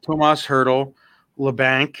 Tomas Hertl,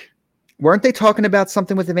 LeBanc. Weren't they talking about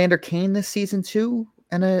something with Evander Kane this season too?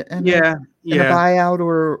 And a buyout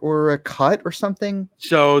or a cut or something.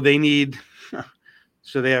 So they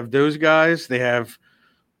have those guys. They have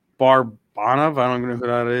Barbanov. I don't know who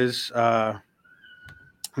that is.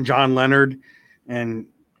 John Leonard and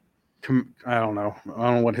I don't know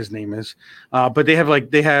what his name is. But they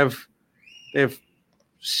have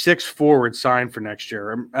 6 forwards signed for next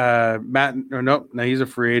year. Matt, no, he's a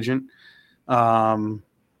free agent. That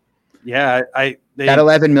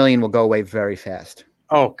 $11 million will go away very fast.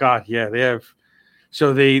 Oh God, yeah, they have.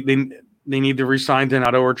 So they need to re-sign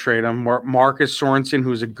Donato or trade him. Marcus Sorensen,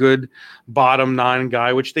 who's a good bottom 9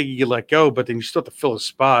 guy, which they could let go, but then you still have to fill a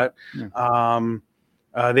spot. Yeah.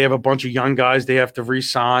 They have a bunch of young guys they have to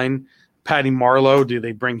re-sign. Patty Marleau, do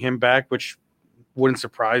they bring him back? Which wouldn't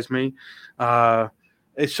surprise me. So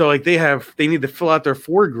like they need to fill out their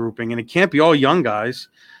forward grouping, and it can't be all young guys.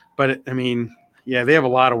 But they have a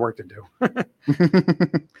lot of work to do.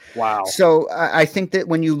 Wow. So I think that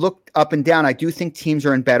when you look up and down, I do think teams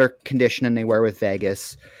are in better condition than they were with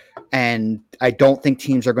Vegas. And I don't think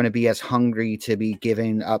teams are going to be as hungry to be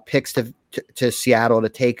giving up picks to Seattle to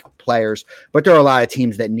take players. But there are a lot of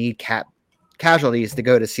teams that need casualties to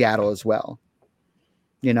go to Seattle as well.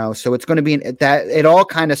 So it's going to be that it all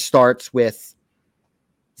kind of starts with,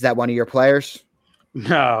 is that one of your players?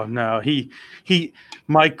 No.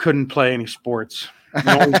 Mike couldn't play any sports.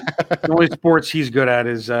 The only sports he's good at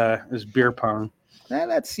is beer pong.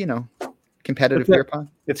 That's competitive beer pong.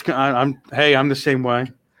 I'm the same way.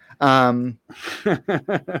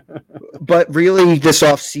 But really, this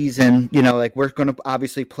off season, we're going to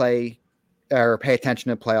obviously play or pay attention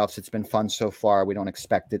to playoffs. It's been fun so far. We don't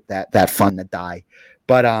expect it that fun to die.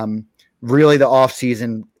 But really, the off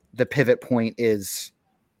season, the pivot point is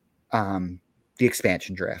the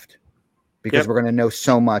expansion draft. Because we're going to know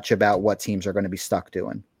so much about what teams are going to be stuck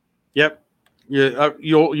doing. Yep. Yeah.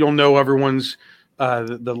 You'll know everyone's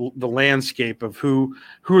the landscape of who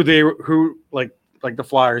like the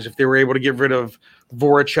Flyers. If they were able to get rid of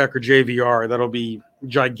Voracek or JVR, that'll be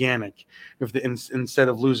gigantic. Instead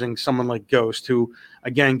of losing someone like Ghost, who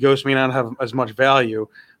again, Ghost may not have as much value,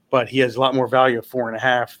 but he has a lot more value at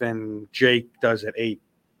 4.5 than Jake does at 8.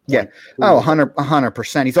 Yeah.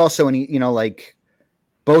 100%. He's also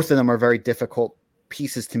both of them are very difficult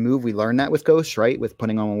pieces to move. We learned that with Ghost, right? With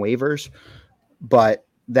putting on waivers. But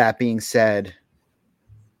that being said,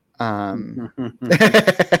 you're on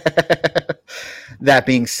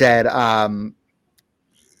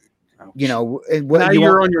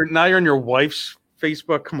your wife's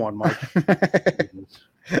Facebook. Come on, Mike.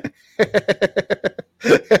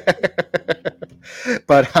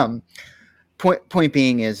 But point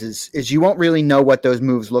being is you won't really know what those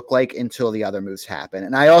moves look like until the other moves happen.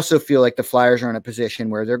 And I also feel like the Flyers are in a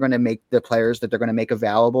position where they're going to make the players that they're going to make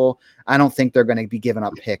available. I don't think they're going to be giving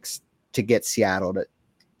up picks to get Seattle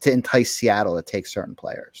to entice Seattle to take certain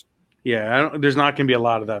players. Yeah, there's not going to be a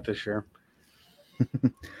lot of that this year.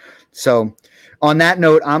 So on that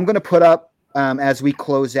note, I'm going to put up as we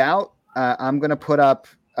close out I'm going to put up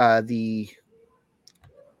the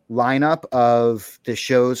lineup of the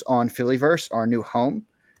shows on Phillyverse, our new home.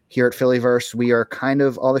 Here at Phillyverse, we are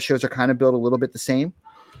all the shows are kind of built a little bit the same.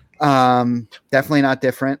 Definitely not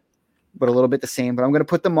different, but a little bit the same. But I'm going to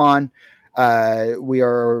put them on. We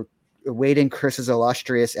are awaiting Chris's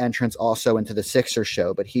illustrious entrance also into the Sixers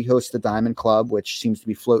show, but he hosts the Diamond Club, which seems to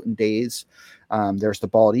be floating days. There's the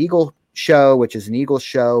Bald Eagle show, which is an Eagles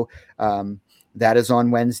show. That is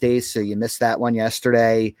on Wednesdays, so you missed that one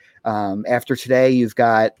yesterday. After today, you've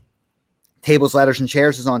got Tables, Ladders, and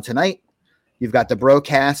Chairs is on tonight. You've got the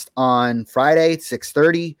Broadcast on Friday,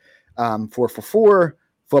 6:30. 4for4,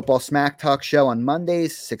 Football Smack Talk show on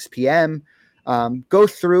Mondays, 6 p.m. Go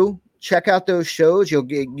through, check out those shows. You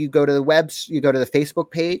go to the you go to the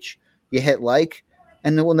Facebook page, you hit like,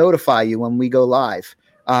 and it will notify you when we go live.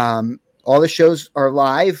 All the shows are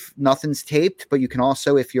live, nothing's taped, but you can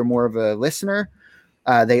also, if you're more of a listener,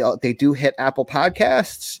 they do hit Apple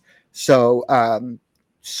Podcasts. So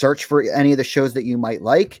search for any of the shows that you might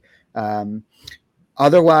like.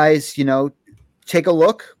 Otherwise, take a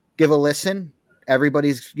look, give a listen.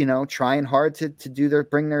 Everybody's, trying hard to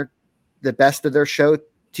bring the best of their show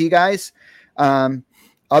to you guys.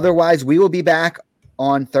 Otherwise, we will be back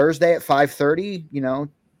on Thursday at 5:30,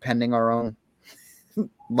 pending our own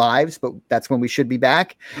lives, but that's when we should be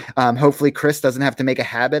back. Hopefully Chris doesn't have to make a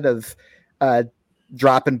habit of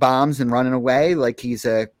dropping bombs and running away like he's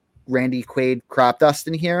a Randy Quaid crop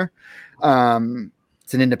dusting here.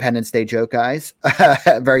 It's an Independence Day joke, guys.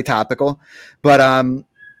 Very topical. But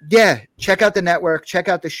check out the network, check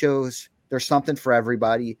out the shows. There's something for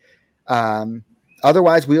everybody.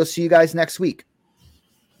 Otherwise, we'll see you guys next week.